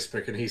on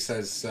Facebook, and he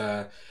says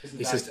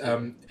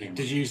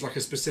did you use like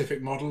a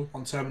specific model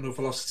on terminal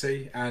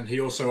velocity? And he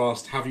also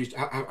asked, have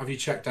you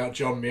checked out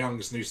John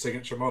Myung's new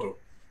signature model?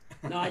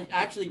 No, I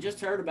actually just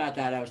heard about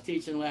that. I was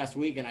teaching last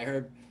week, and I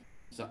heard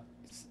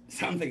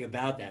something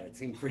about that. It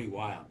seemed pretty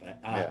wild.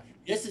 But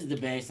this is the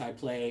bass I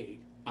play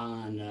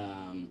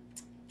on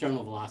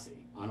terminal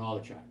velocity on all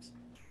the tracks.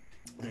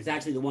 And it's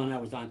actually the one I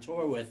was on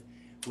tour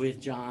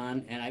with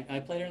John, and I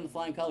played it on the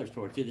Flying Colors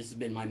tour too. This has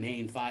been my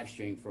main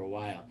 5-string for a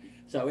while.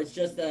 So it's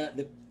just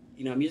the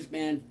you know, Music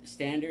Man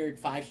standard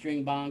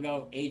 5-string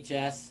bongo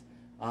HS,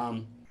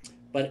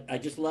 but I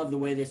just love the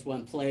way this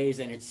one plays,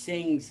 and it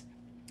sings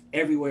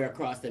everywhere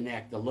across the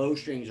neck. The low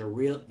strings are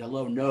the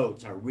low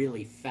notes are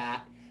really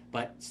fat,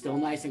 but still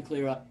nice and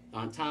clear up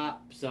on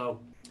top. So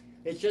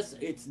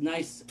it's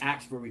nice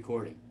acts for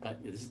recording. But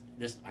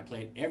this I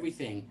played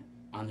everything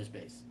on this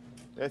bass.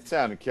 That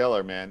sounded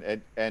killer,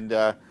 man.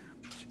 And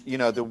you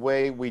know, the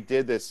way we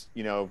did this,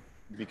 you know,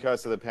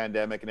 because of the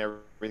pandemic and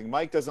everything,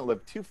 Mike doesn't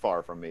live too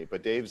far from me,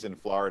 but Dave's in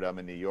Florida. I'm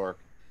in New York.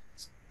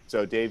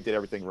 So Dave did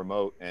everything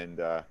remote and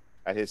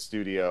at his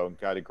studio, and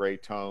got a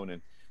great tone.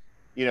 And,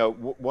 you know,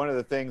 one of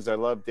the things I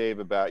love, Dave,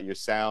 about your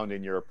sound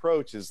and your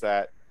approach is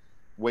that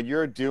when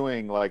you're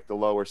doing like the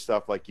lower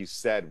stuff, like you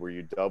said, where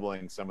you're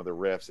doubling some of the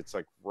riffs, it's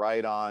like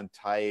right on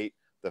tight.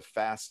 The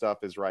fast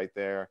stuff is right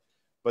there.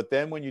 But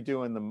then when you're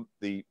doing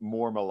the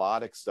more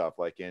melodic stuff,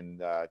 like in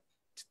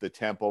the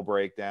tempo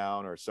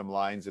breakdown or some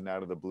lines in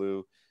Out of the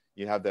Blue,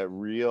 you have that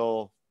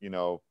real, you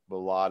know,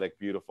 melodic,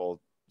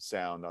 beautiful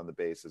sound on the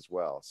bass as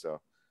well.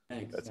 So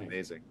that's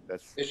amazing.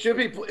 It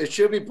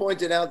should be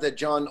pointed out that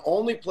John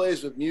only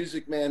plays with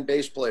Music Man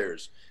bass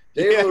players.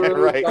 Dave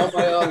LaRue, John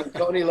Myung, and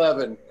Tony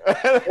Levin.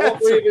 All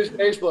 3 of his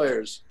bass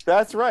players.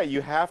 That's right.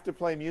 You have to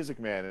play Music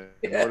Man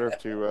in order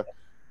to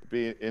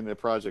be in the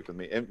project with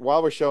me. And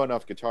while we're showing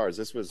off guitars,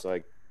 this was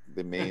like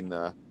the main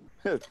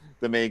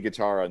the main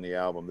guitar on the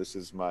album. This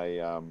is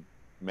my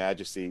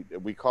Majesty.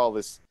 We call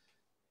this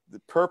the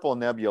purple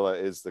nebula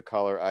is the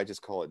color. I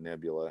just call it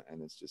nebula,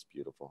 and it's just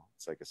beautiful.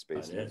 It's like a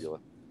space nebula.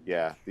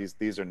 Yeah,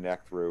 these are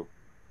neck through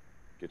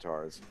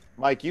guitars.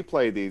 Mike, you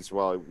play these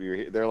while we were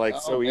here. They're like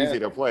easy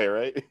to play,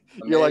 right?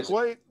 Amazing. You're like,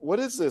 wait, what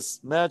is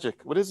this magic?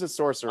 What is this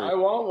sorcery? I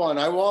want one.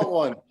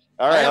 All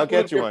right, I'll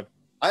get you one.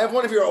 I have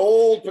one of your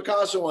old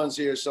Picasso ones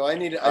here, so I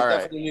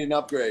definitely need an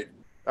upgrade.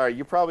 All right,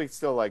 you probably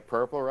still like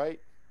purple, right?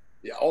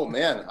 Yeah. Oh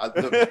man,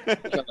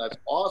 that's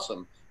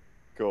awesome.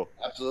 Cool.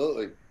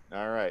 Absolutely.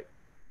 All right.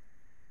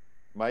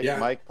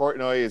 Mike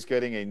Portnoy is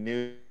getting a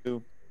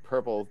new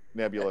Purple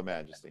Nebula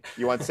Majesty.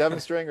 You want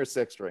 7-string or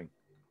 6-string?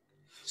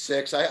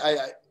 6. I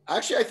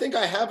actually, I think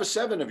I have a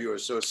 7 of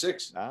yours, so a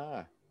 6.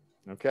 Ah,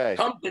 okay.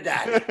 Come to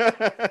daddy.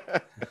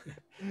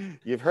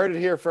 You've heard it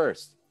here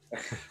first.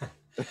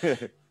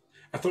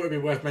 I thought it'd be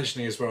worth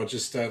mentioning as well,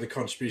 just the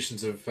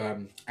contributions of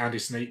Andy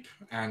Sneap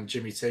and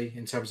Jimmy T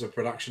in terms of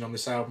production on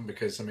this album,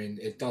 because I mean,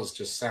 it does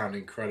just sound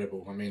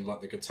incredible. I mean,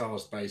 like the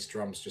guitars, bass,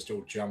 drums just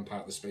all jump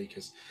out the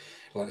speakers.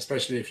 Like,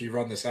 especially if you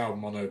run this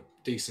album on a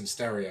decent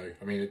stereo,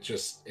 I mean,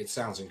 it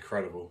sounds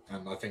incredible.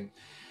 And I think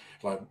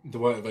like the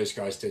work that those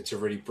guys did to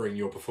really bring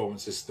your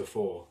performances to the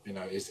fore, you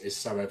know, is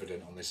so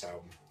evident on this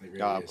album. It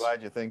really I'm is.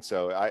 glad you think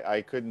so.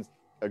 I couldn't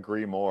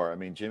agree more. I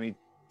mean, Jimmy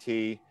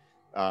T,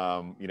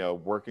 you know,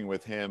 working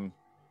with him,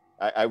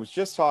 I was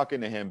just talking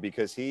to him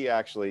because he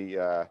actually,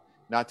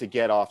 not to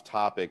get off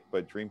topic,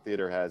 but Dream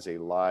Theater has a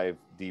live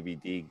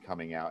DVD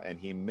coming out, and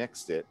he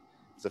mixed it.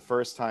 It's the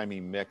first time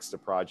he mixed a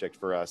project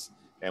for us.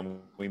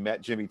 And we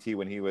met Jimmy T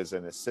when he was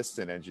an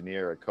assistant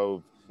engineer at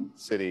Cove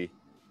City.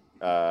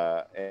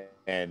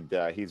 And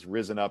he's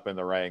risen up in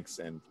the ranks,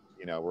 and,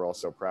 you know, we're all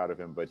so proud of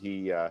him. But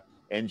he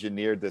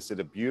engineered this, did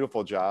a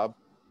beautiful job.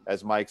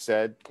 As Mike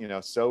said, you know,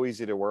 so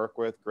easy to work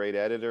with, great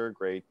editor,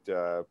 great,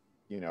 you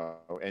know,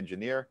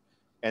 engineer.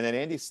 And then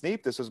Andy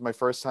Sneap, this was my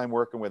first time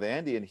working with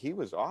Andy, and he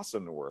was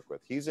awesome to work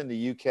with. He's in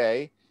the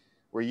UK,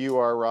 where you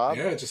are, Rob.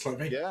 Yeah, just like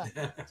me. Yeah.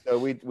 So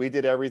we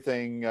did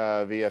everything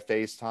via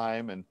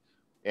FaceTime, and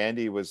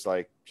Andy was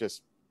like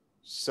just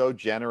so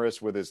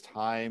generous with his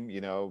time,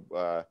 you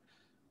know,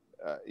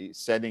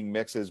 sending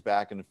mixes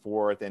back and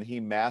forth, and he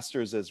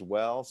masters as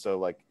well. So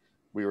like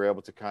we were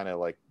able to kind of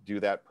like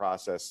do that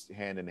process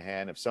hand in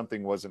hand. If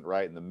something wasn't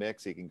right in the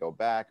mix, he can go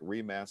back,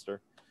 remaster.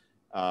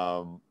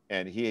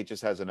 And he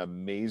just has an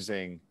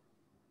amazing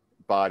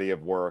body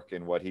of work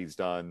in what he's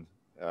done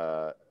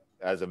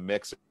as a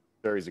mixer.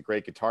 He's a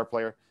great guitar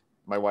player.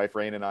 My wife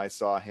Rain and I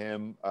saw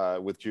him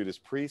with Judas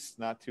Priest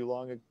not too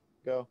long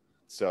ago.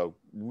 So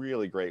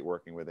really great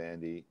working with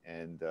Andy.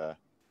 And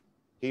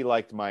he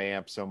liked my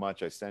amp so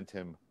much, I sent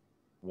him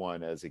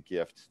one as a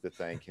gift to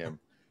thank him.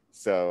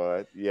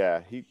 So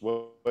yeah,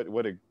 what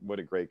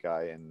a great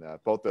guy. And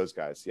both those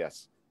guys,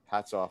 yes,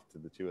 hats off to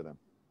the two of them.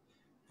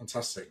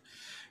 Fantastic.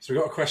 So we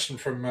got a question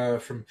from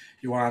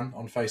Yuan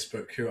on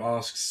Facebook, who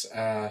asks,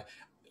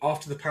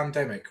 after the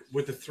pandemic,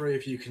 would the three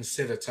of you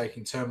consider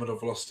taking Terminal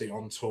Velocity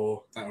on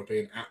tour? That would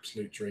be an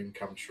absolute dream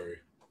come true.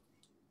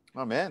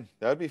 Oh man,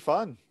 that would be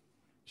fun.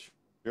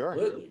 Sure.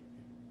 Absolutely.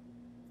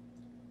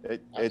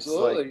 It's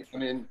Absolutely. like, I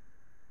mean,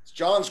 it's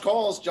John's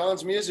calls,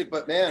 John's music,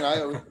 but man,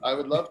 I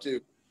would love to.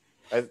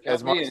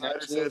 As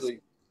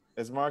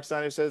Mark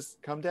Steiner says,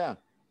 come down.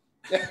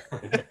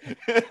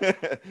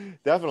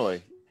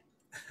 Definitely.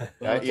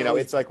 You know,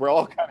 it's like we're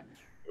all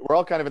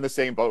kind of in the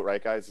same boat,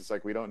 right, guys? It's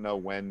like we don't know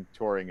when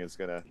touring is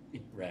gonna.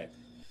 Right.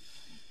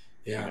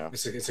 Yeah, you know,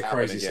 it's a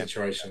crazy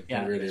situation.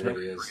 Yeah, it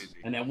really is. Crazy.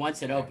 And then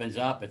once it opens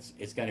up,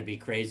 it's going to be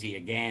crazy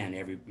again.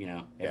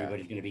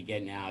 Everybody's going to be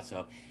getting out,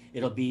 so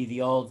it'll be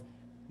the old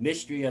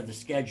mystery of the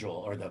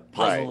schedule, or the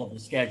puzzle of the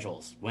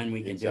schedules, when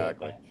we can do it.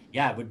 But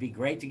yeah, it would be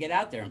great to get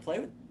out there and play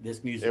with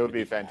this music. It would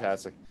be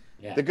fantastic.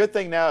 Yeah. The good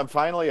thing now, I'm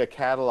finally a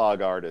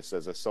catalog artist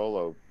as a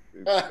solo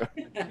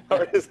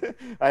artist.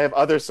 I have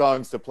other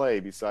songs to play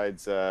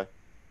besides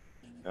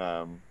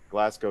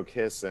Glasgow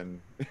Kiss and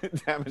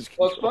Damage Control.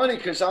 Well, it's funny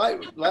because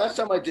last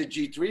time I did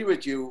G3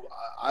 with you,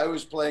 I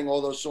was playing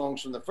all those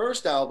songs from the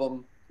first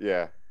album.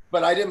 Yeah.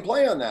 But I didn't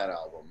play on that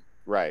album.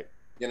 Right.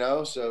 You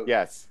know, so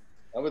yes.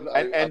 I would love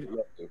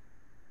to.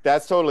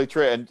 That's totally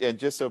true. And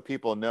just so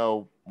people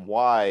know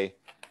why,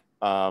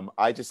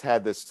 I just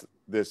had this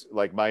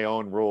like my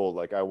own rule.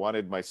 Like I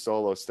wanted my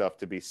solo stuff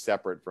to be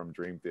separate from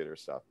Dream Theater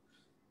stuff.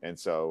 And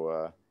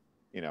so,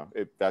 you know,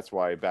 that's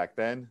why back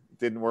then it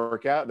didn't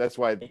work out. That's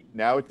why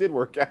now it did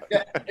work out.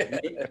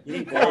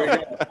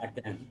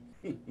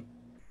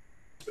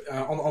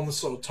 On the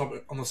sort of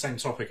topic, on the same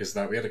topic as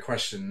that, we had a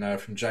question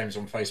from James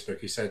on Facebook.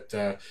 He said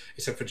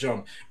for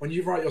John, when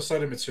you write your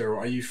solo material,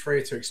 are you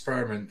freer to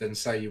experiment than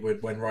say you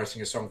would when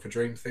writing a song for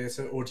Dream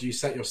Theater, or do you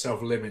set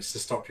yourself limits to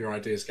stop your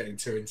ideas getting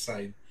too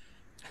insane?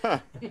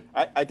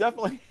 I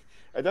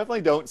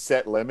definitely don't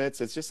set limits.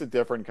 It's just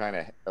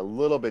a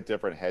little bit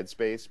different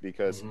headspace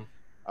because,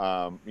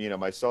 you know,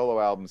 my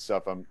solo album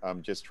stuff,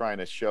 I'm just trying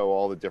to show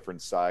all the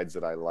different sides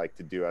that I like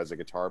to do as a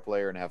guitar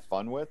player and have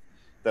fun with,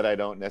 that I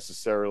don't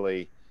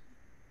necessarily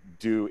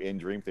do in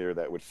Dream Theater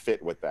that would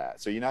fit with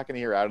that. So you're not going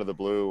to hear Out of the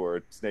Blue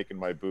or Snake in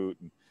My Boot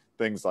and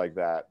things like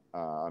that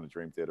on a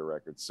Dream Theater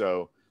record.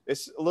 So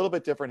it's a little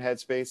bit different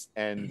headspace.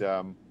 And,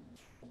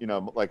 you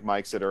know, like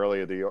Mike said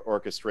earlier, the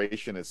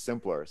orchestration is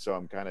simpler. So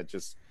I'm kind of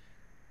just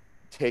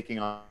taking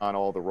on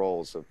all the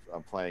roles of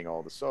playing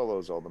all the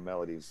solos, all the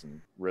melodies and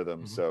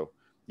rhythms. So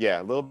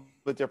yeah, a little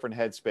bit different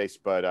headspace,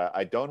 but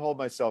I don't hold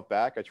myself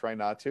back. I try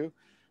not to.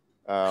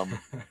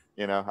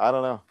 You know, I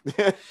don't know.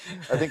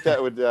 I think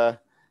that would,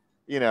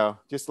 you know,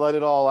 just let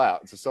it all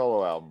out. It's a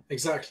solo album.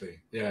 Exactly.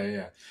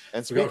 Yeah.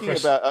 And speaking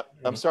about,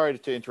 I'm sorry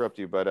to interrupt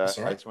you, but I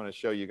right. just want to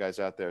show you guys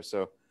out there.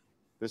 So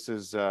this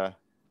is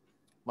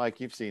Mike,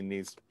 you've seen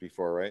these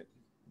before, right?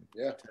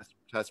 Yeah.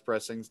 Test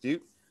pressings. Do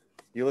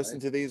you listen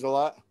to these a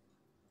lot?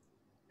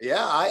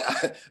 Yeah,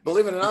 I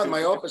believe it or not, in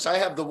my office, I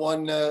have the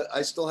one.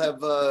 I still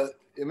have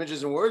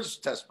Images and Words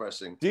test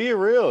pressing. Do you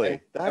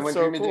really? That's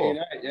so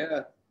cool.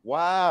 Yeah.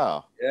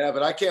 Wow. Yeah,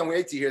 but I can't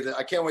wait to hear that.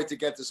 I can't wait to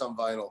get this on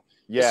vinyl.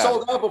 Yeah. It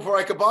sold out before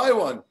I could buy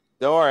one.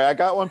 Don't worry, I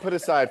got one put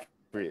aside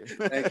for you.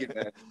 Thank you,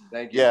 man.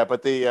 Thank you. Yeah,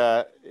 but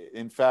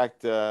in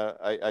fact,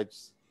 I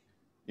just,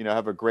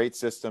 have a great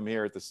system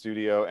here at the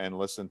studio and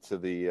listened to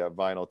the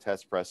vinyl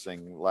test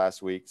pressing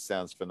last week.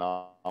 Sounds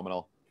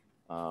phenomenal.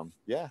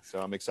 So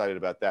I'm excited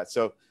about that.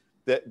 So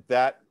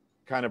that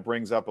kind of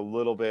brings up a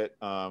little bit.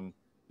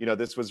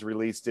 This was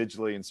released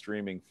digitally and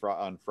streaming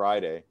on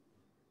Friday,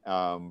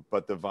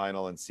 but the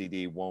vinyl and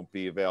CD won't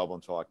be available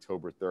until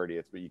October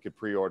 30th. But you could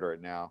pre-order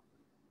it now.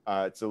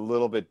 It's a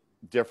little bit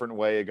different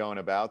way of going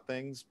about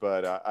things,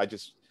 but I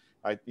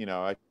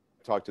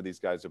talked to these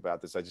guys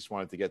about this. I just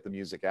wanted to get the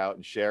music out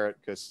and share it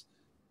because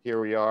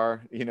here we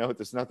are.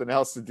 There's nothing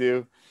else to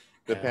do.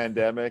 The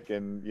pandemic,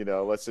 and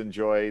let's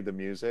enjoy the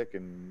music,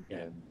 and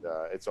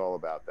it's all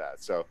about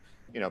that. So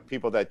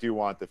people that do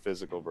want the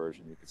physical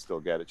version, you can still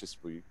get it.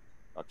 Just be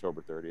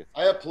October 30th.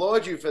 I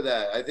applaud you for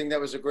that. I think that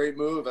was a great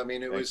move. I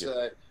mean,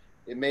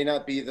 it may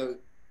not be the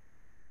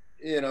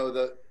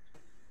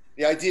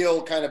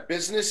ideal kind of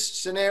business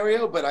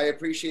scenario, but I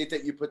appreciate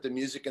that you put the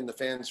music and the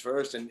fans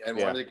first and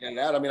wanted to get it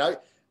out. I mean,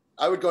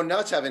 I would go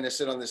nuts having to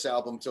sit on this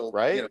album till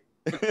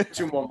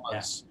 2 more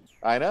months.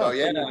 I know.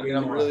 So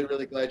I'm really,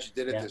 really glad you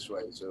did it this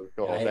way. So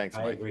cool. Thanks,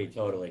 Mike. I agree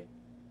totally.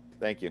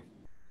 Thank you.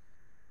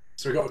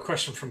 So we got a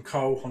question from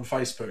Cole on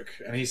Facebook,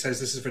 and he says,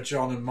 "This is for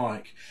John and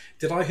Mike.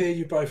 Did I hear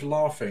you both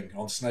laughing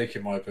on Snake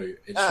in My Boot?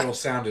 It sure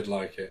sounded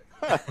like it."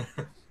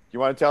 You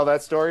want to tell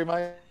that story,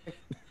 Mike?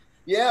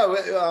 Yeah.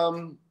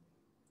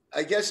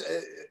 I guess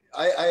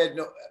I had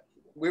no.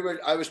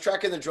 I was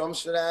tracking the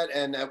drums for that,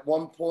 and at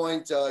one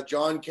point,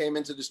 John came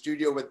into the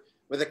studio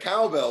with a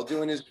cowbell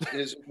doing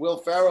his Will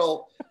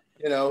Ferrell.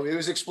 He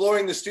was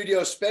exploring the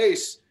studio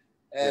space,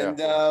 and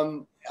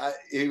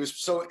he was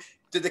so.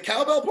 Did the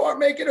cowbell part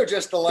make it, or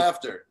just the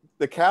laughter?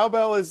 The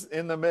cowbell is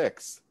in the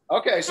mix.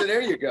 Okay, so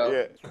there you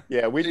go.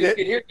 Yeah, we did. You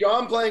could hear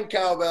John playing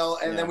cowbell,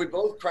 and then we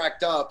both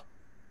cracked up.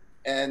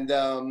 And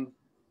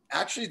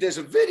actually, there's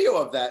a video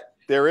of that.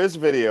 There is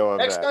video of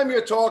that. Next time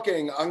you're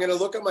talking, I'm going to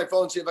look at my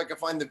phone, see if I can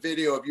find the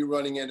video of you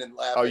running in and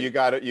laughing. Oh, you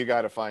got it. You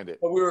got to find it.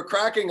 But we were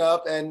cracking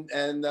up, and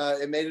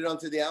it made it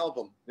onto the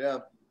album. Yeah.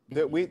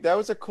 That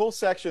was a cool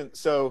section.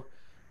 So,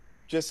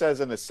 just as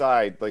an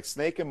aside, like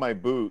Snake in My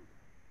Boot,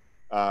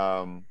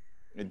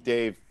 and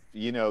Dave,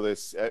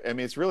 this. I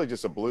mean, it's really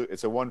just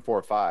it's a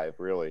 1-4-5,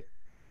 really.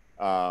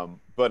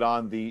 But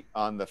on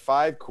the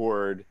 5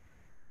 chord,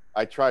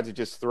 I tried to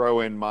just throw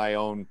in my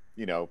own,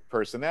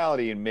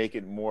 personality and make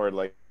it more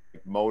like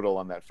modal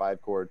on that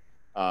 5 chord.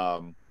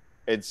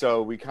 And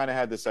so we kind of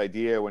had this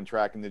idea when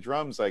tracking the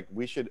drums, like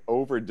we should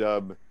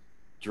overdub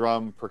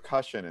drum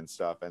percussion and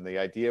stuff. And the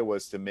idea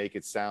was to make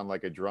it sound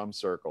like a drum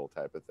circle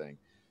type of thing.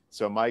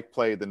 So Mike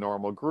played the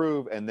normal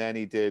groove, and then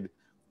he did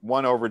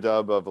one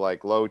overdub of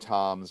like low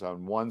toms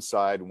on one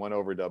side, one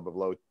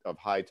overdub of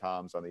high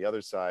toms on the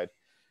other side.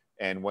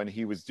 And when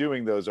he was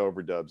doing those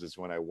overdubs is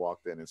when I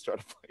walked in and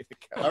started playing the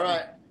cowbell. All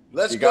right,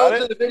 let's go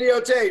to the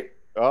videotape.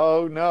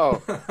 Oh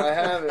no, I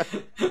have it.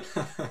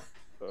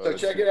 So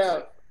check it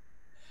out.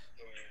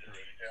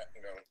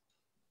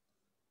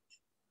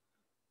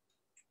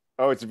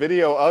 Oh, it's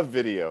video of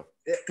video.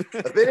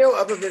 A video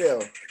of a video.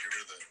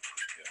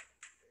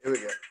 Here we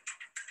go.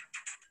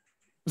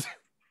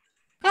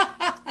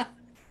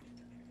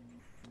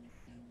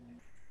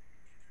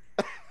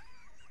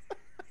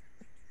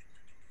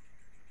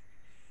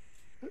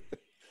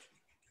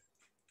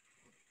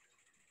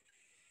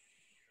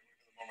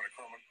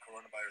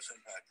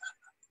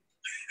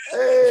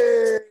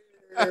 Hey,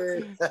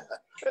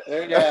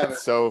 there you have it.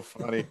 So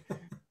funny.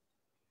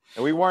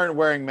 And we weren't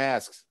wearing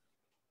masks.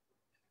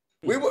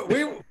 We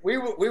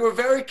were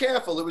very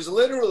careful. It was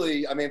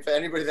literally, I mean, for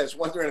anybody that's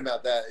wondering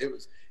about that,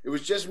 it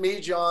was just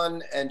me,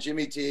 John, and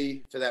Jimmy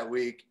T for that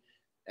week,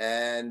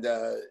 and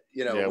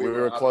we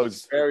were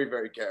close. Very,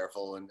 very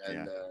careful, and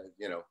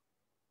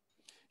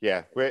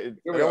Yeah, I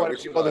don't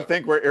want people to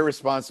think we're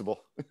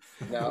irresponsible.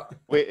 No,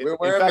 we were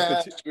wearing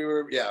masks.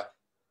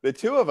 The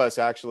two of us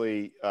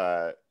actually.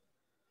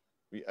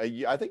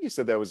 I think you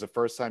said that was the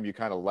first time you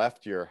kind of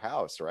left your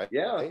house, right?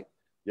 Yeah. Right?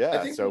 Yeah. I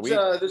think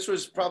this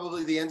was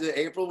probably the end of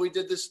April. We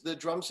did the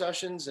drum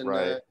sessions,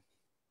 and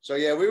so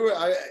yeah, we were.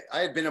 I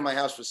had been in my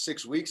house for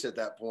 6 weeks at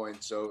that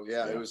point, so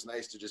yeah, it was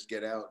nice to just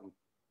get out. And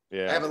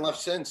I haven't left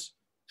since.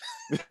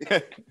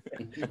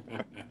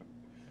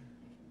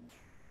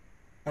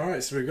 All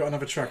right, so we've got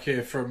another track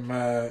here from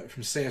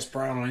CS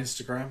Brown on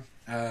Instagram.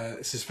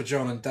 This is for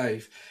John and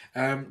Dave.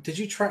 Did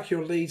you track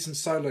your leads and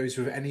solos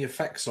with any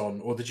effects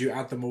on, or did you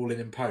add them all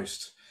in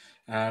post?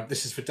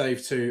 This is for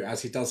Dave too,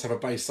 as he does have a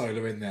bass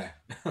solo in there.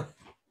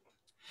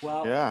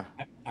 Well, yeah,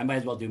 I might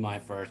as well do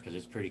mine first because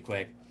it's pretty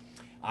quick.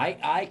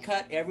 I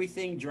cut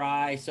everything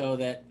dry so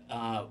that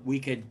we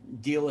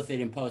could deal with it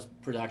in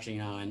post-production,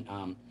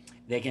 and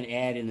they can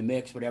add in the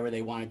mix whatever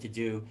they wanted to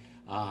do,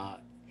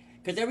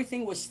 because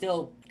everything was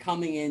still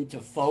coming into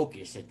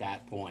focus at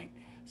that point.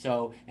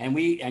 So,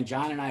 and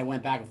John and I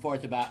went back and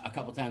forth about a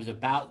couple times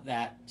about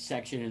that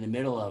section in the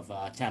middle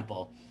of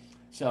Temple.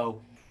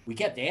 So we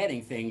kept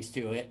adding things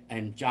to it,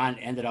 and John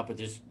ended up with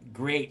this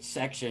great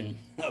section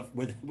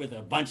with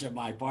a bunch of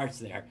my parts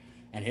there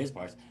and his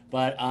parts.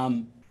 But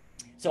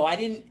so I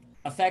didn't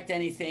affect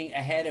anything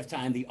ahead of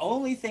time. The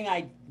only thing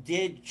I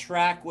did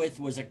track with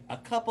was a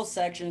couple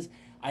sections.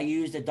 I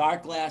used a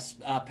dark glass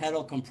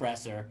pedal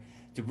compressor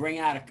to bring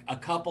out a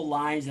couple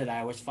lines that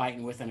I was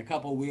fighting with, and a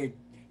couple weird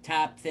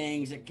tap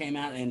things that came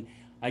out, and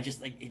I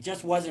just it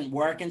just wasn't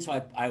working.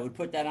 So I would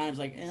put that on. I was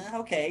like,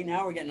 okay,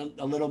 now we're getting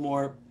a little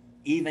more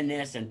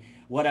evenness and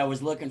what I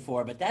was looking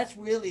for. But that's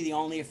really the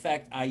only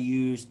effect I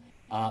used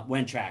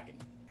when tracking.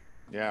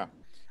 Yeah,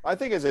 I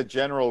think as a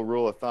general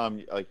rule of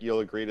thumb, like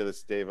you'll agree to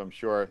this, Dave, I'm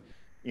sure,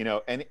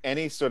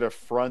 any sort of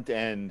front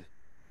end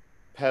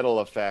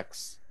pedal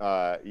effects,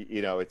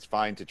 it's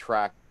fine to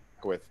track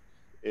with,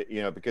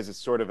 because it's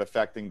sort of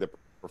affecting the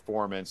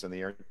performance and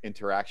the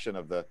interaction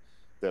of the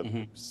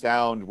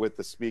sound with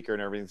the speaker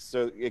and everything.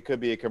 So it could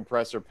be a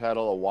compressor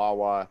pedal, a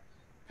wah-wah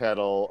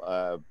pedal,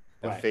 a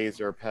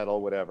phaser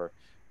pedal, whatever.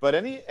 But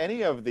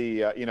any of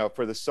the,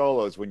 for the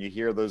solos, when you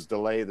hear those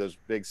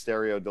big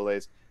stereo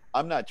delays,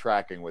 I'm not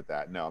tracking with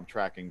that. No, I'm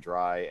tracking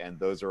dry, and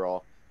those are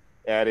all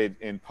added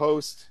in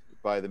post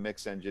by the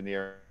mix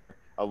engineer.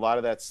 A lot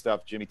of that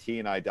stuff Jimmy T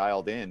and I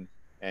dialed in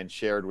and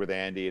shared with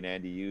Andy, and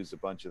Andy used a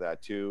bunch of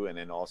that too, and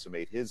then also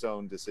made his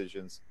own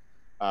decisions.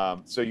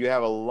 So you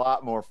have a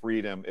lot more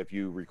freedom if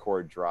you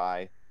record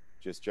dry,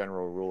 just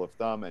general rule of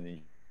thumb, and you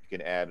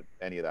can add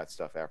any of that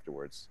stuff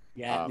afterwards.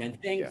 Yeah, and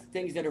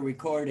things that are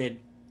recorded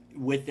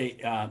with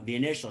the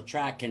initial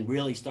track can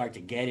really start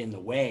to get in the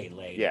way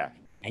later. Yeah.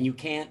 And you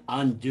can't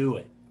undo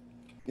it.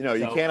 You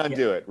can't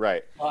undo it,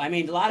 right? Well, I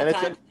mean, a lot of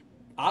times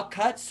I'll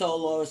cut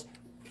solos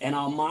and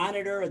I'll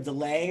monitor a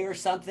delay or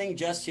something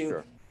just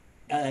to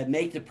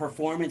make the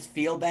performance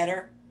feel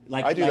better.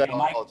 Like I do that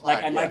all the time.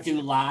 Like I might do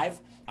live.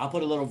 I'll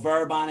put a little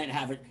verb on it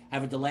and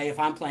have a delay if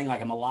I'm playing like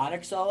a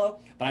melodic solo,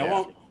 but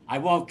I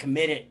won't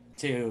commit it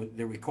to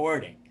the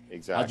recording.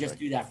 Exactly. I'll just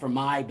do that for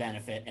my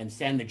benefit and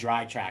send the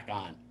dry track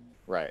on.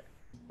 Right.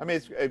 I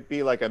mean, it'd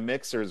be like a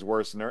mixer's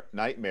worst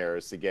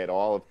nightmares to get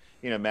all of,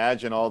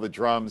 imagine all the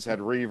drums had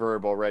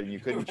reverb already and you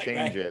couldn't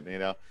change it,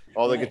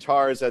 all the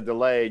guitars had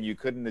delay and you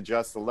couldn't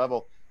adjust the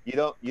level. You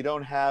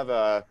don't have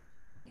a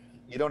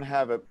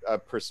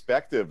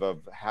perspective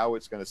of how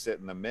it's going to sit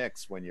in the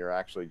mix when you're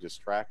actually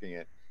just tracking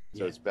it.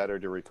 So it's better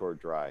to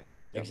record dry.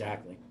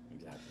 Exactly.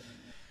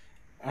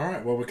 All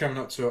right. Well, we're coming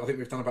up to, I think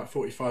we've done about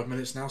 45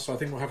 minutes now, so I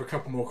think we'll have a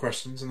couple more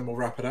questions and then we'll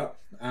wrap it up.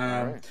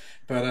 Right.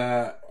 But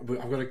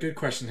I've got a good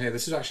question here.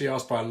 This is actually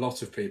asked by a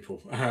lot of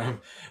people.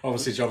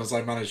 Obviously, John, as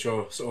I manage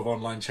your sort of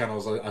online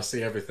channels, I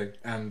see everything.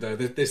 And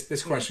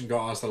this question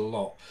got asked a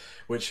lot,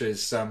 which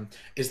is there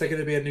going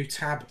to be a new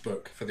tab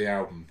book for the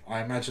album?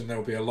 I imagine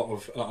there'll be a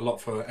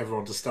lot for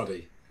everyone to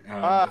study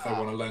if they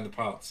want to learn the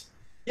parts.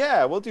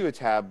 Yeah, we'll do a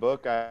tab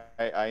book.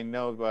 I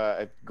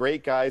know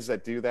great guys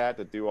that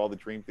do all the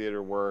Dream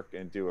Theater work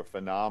and do a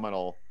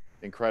phenomenal,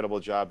 incredible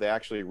job. They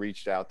actually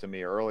reached out to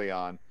me early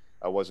on.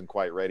 I wasn't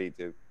quite ready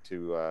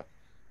to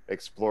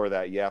explore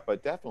that yet,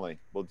 but definitely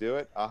we'll do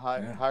it. I'll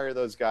hire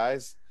those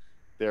guys.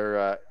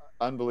 They're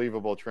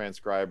unbelievable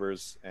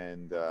transcribers,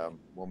 and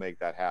we'll make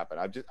that happen.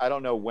 I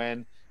don't know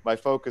when. My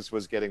focus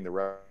was getting the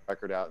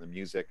record out and the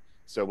music,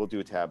 so we'll do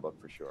a tab book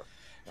for sure.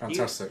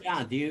 Fantastic.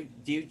 Do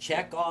you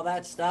check all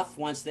that stuff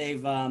once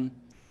they've kind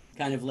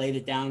of laid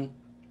it down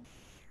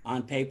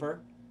on paper?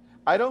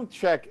 I don't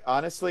check,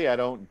 honestly. I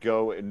don't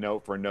go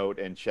note for note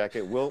and check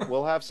it.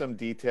 We'll have some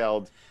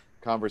detailed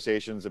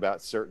conversations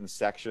about certain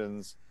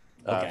sections,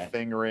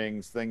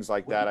 fingerings, things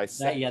like that. That's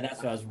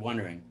what I was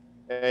wondering.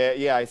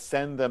 I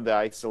send them the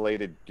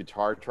isolated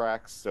guitar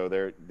tracks so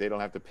they don't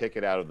have to pick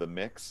it out of the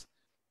mix.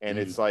 And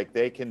it's like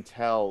they can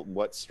tell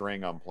what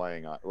string I'm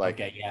playing on.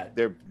 Like,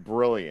 they're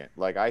brilliant.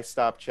 Like, I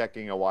stopped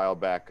checking a while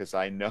back because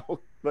I know,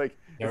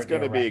 it's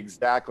going to be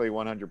exactly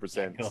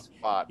 100%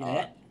 spot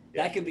on.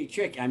 That could be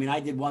tricky. I mean, I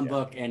did one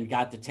book and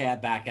got the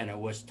tab back, and it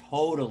was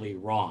totally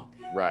wrong.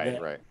 Right.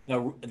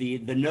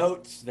 The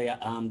notes,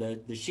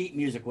 the sheet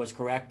music was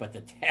correct, but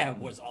the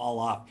tab was all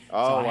off.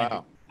 Oh,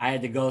 wow. I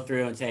had to go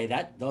through and say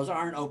those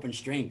aren't open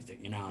strings,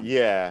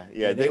 Yeah.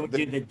 They would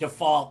do the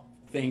default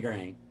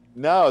fingering.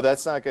 No,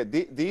 that's not good.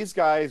 These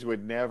guys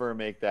would never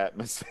make that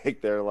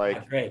mistake. They're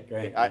like, great.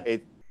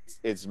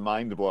 It's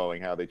mind blowing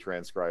how they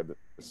transcribe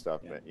the stuff.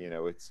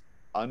 Yeah. It's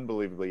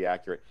unbelievably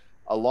accurate.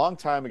 A long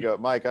time ago,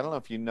 Mike, I don't know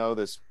if you know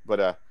this,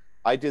 but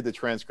I did the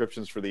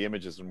transcriptions for the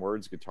Images and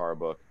Words guitar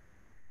book,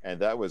 and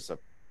that was a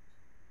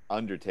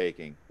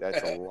undertaking.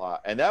 That's a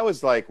lot, and that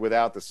was like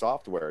without the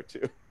software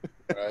too.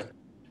 Right.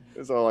 It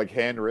was all like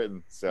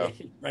handwritten. So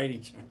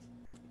writing.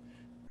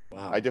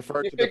 Wow. I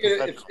deferred to the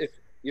professionals.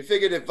 You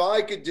figured if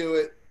I could do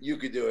it, you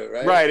could do it,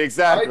 right? Right,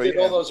 exactly. I did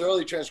all those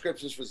early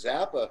transcriptions for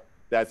Zappa.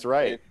 That's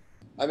right.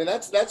 I mean,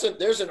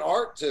 there's an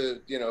art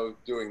to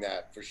doing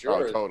that for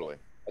sure. Oh, totally.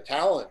 a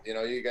talent. You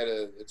know,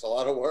 it's a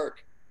lot of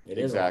work. It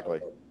is exactly.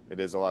 It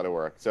is a lot of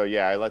work. So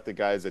yeah, I let the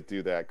guys that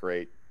do that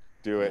great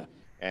do it.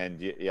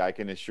 And yeah, I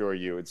can assure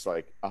you it's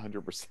like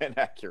 100%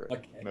 accurate.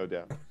 Okay. No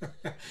doubt.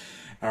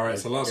 All right,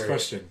 so last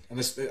question. And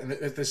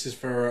this is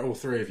for all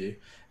three of you,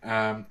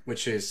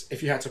 which is,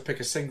 if you had to pick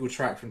a single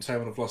track from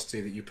Terminal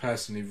Velocity that you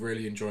personally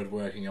really enjoyed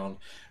working on,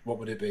 what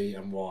would it be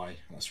and why? And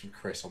that's from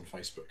Chris on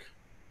Facebook.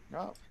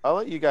 I'll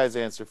let you guys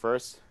answer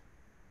first.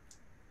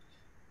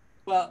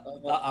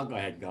 Well, I'll go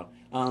ahead and go.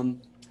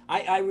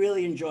 I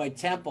really enjoyed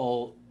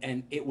Temple,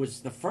 and it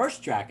was the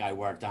first track I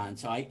worked on,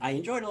 so I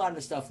enjoyed a lot of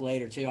the stuff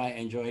later too. I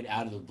enjoyed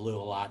Out of the Blue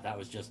a lot. That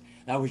was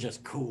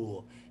just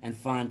cool and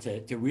fun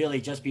to really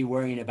just be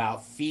worrying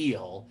about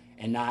feel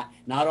and not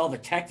all the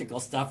technical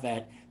stuff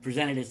that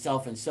presented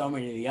itself in so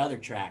many of the other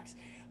tracks.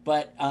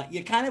 But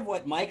you kind of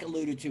what Mike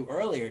alluded to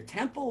earlier,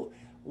 Temple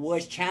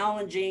was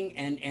challenging,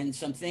 and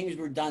some things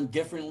were done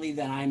differently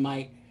than I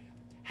might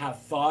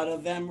have thought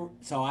of them.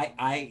 So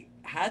I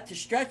had to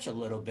stretch a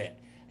little bit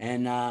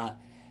and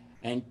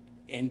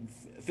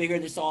figure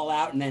this all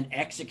out and then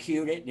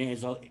execute it.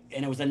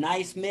 And it was a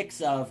nice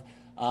mix of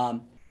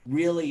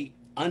really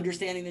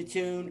understanding the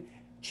tune,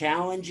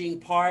 challenging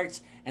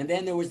parts, and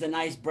then there was the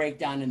nice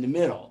breakdown in the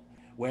middle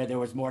where there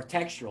was more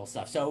textural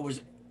stuff. So it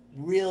was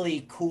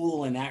really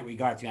cool in that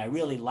regard to me. I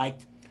really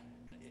liked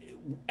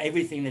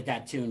everything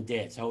that tune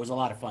did. So it was a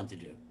lot of fun to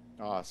do.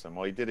 Awesome.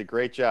 Well, you did a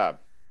great job.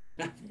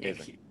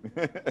 Thank you.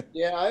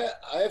 Yeah,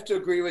 I have to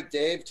agree with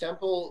Dave.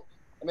 Temple,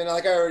 I mean,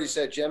 like I already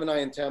said, Gemini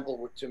and Temple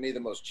were, to me, the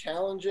most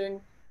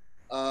challenging.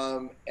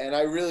 And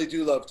I really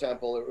do love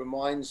Temple. It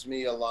reminds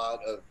me a lot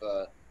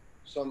of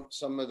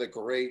some of the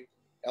great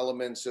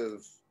elements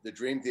of the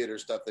Dream Theater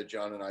stuff that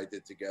John and I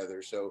did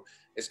together. So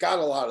it's got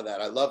a lot of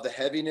that. I love the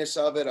heaviness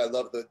of it. I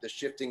love the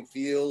shifting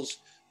feels.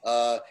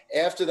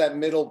 After that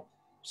middle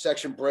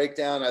section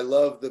breakdown, I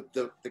love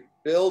the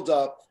build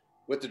up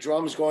with the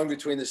drums going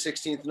between the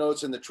 16th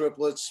notes and the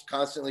triplets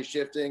constantly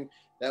shifting.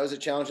 That was a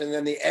challenge. And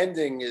then the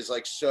ending is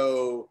like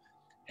so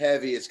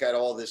heavy. It's got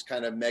all this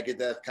kind of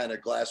Megadeth kind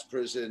of Glass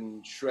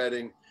Prison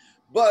shredding.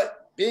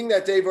 But being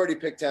that Dave already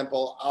picked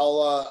Temple,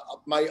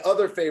 my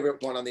other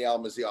favorite one on the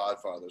album is The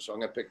Oddfather. So I'm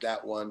going to pick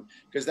that one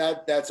because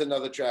that's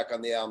another track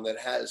on the album that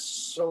has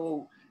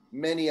so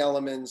many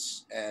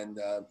elements and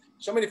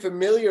so many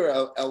familiar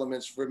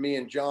elements for me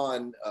and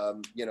John,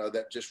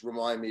 that just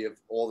remind me of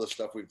all the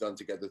stuff we've done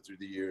together through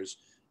the years.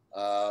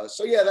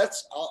 So yeah,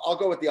 I'll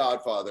go with The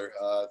Oddfather.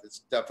 It's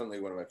definitely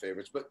one of my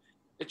favorites, but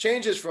it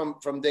changes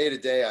from day to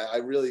day.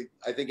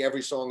 I think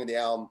every song in the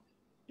album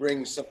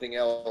brings something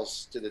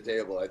else to the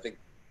table. I think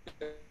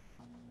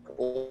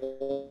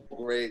all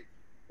great.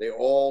 They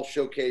all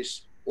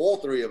showcase all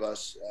three of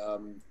us.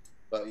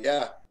 But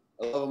yeah,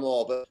 I love them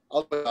all, but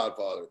I'll go with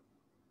Oddfather.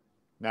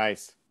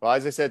 Nice. Well,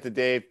 as I said to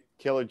Dave,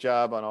 killer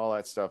job on all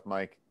that stuff,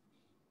 Mike.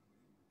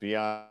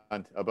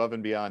 Beyond, above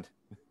and beyond.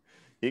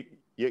 I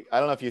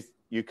don't know if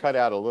you cut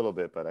out a little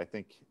bit, but I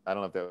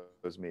don't know if that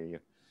was me.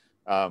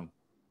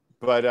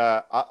 But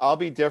I'll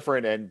be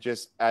different. And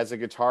just as a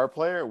guitar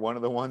player, one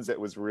of the ones that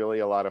was really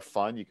a lot of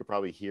fun, you could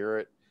probably hear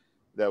it,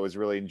 that was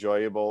really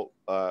enjoyable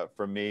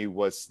for me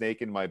was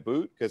Snake in My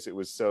Boot, because it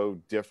was so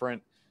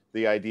different.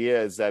 The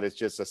idea is that it's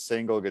just a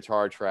single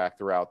guitar track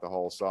throughout the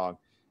whole song.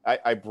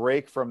 I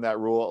break from that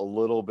rule a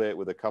little bit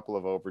with a couple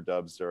of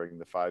overdubs during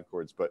the 5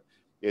 chords, but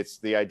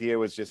the idea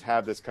was just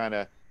have this kind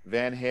of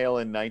Van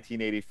Halen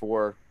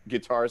 1984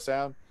 guitar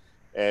sound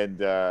and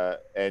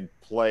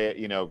play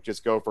it,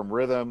 just go from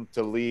rhythm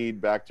to lead,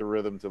 back to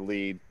rhythm to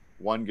lead,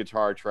 one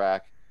guitar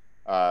track,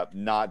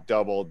 not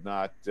doubled,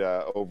 not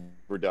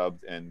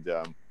overdubbed. And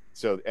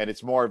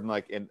it's more of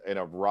like in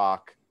a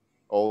rock,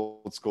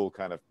 old school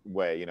kind of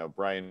way,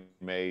 Brian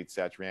May,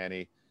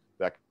 Satriani,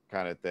 that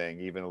kind of thing,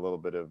 even a little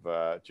bit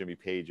of Jimmy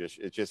Page-ish.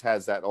 It just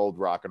has that old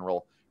rock and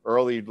roll,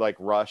 early like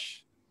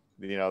Rush,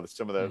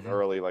 some of the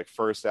early like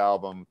first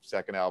album,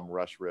 second album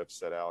Rush riffs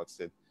that Alex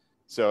did.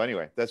 So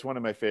anyway, that's one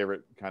of my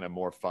favorite kind of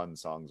more fun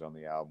songs on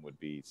the album would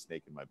be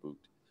Snake in My Boot.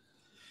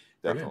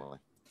 Definitely.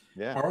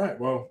 Yeah. All right.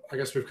 Well, I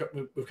guess we've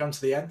come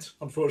to the end,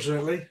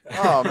 unfortunately.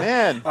 Oh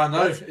man. I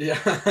know. Yeah.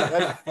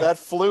 that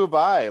flew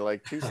by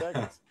like 2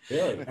 seconds.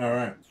 Really? All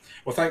right.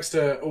 Well, thanks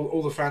to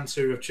all the fans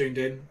who have tuned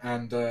in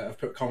and have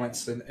put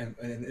comments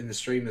in the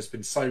stream. There's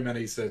been so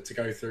many to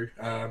go through.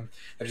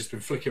 They've just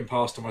been flicking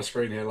past on my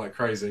screen here like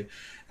crazy.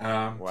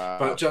 Wow.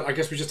 But I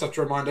guess we just have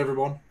to remind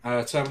everyone,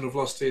 Terminal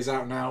Velocity is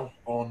out now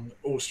on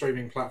all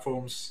streaming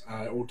platforms,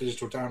 all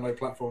digital download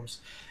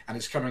platforms, and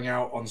it's coming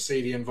out on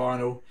CD and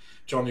vinyl.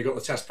 John, you got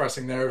the test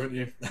pressing there, haven't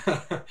you?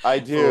 I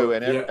do,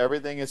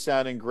 everything is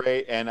sounding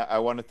great. And I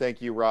want to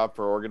thank you, Rob,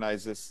 for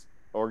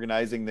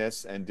organizing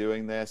this and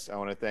doing this. I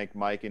want to thank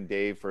Mike and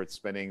Dave for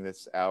spending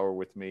this hour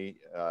with me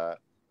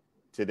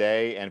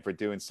today and for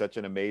doing such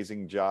an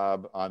amazing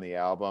job on the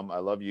album. I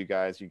love you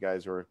guys. You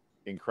guys were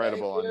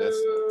incredible on this.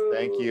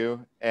 Thank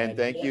you. And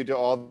thank you to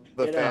all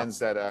the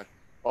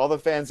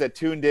fans that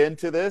tuned in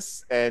to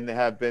this and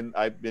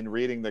I've been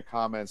reading the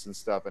comments and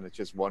stuff, and it's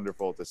just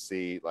wonderful to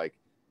see like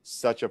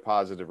such a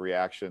positive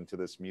reaction to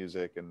this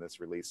music and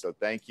this release. So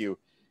thank you.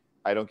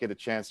 I don't get a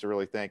chance to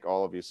really thank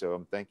all of you, so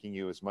I'm thanking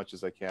you as much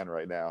as I can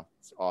right now.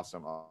 It's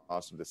awesome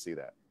to see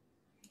that.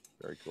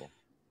 Very cool.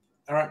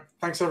 All right,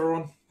 thanks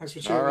everyone. Thanks for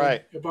tuning in. All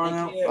right, Goodbye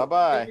now. Bye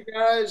bye. Thank you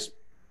guys.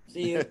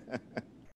 See you.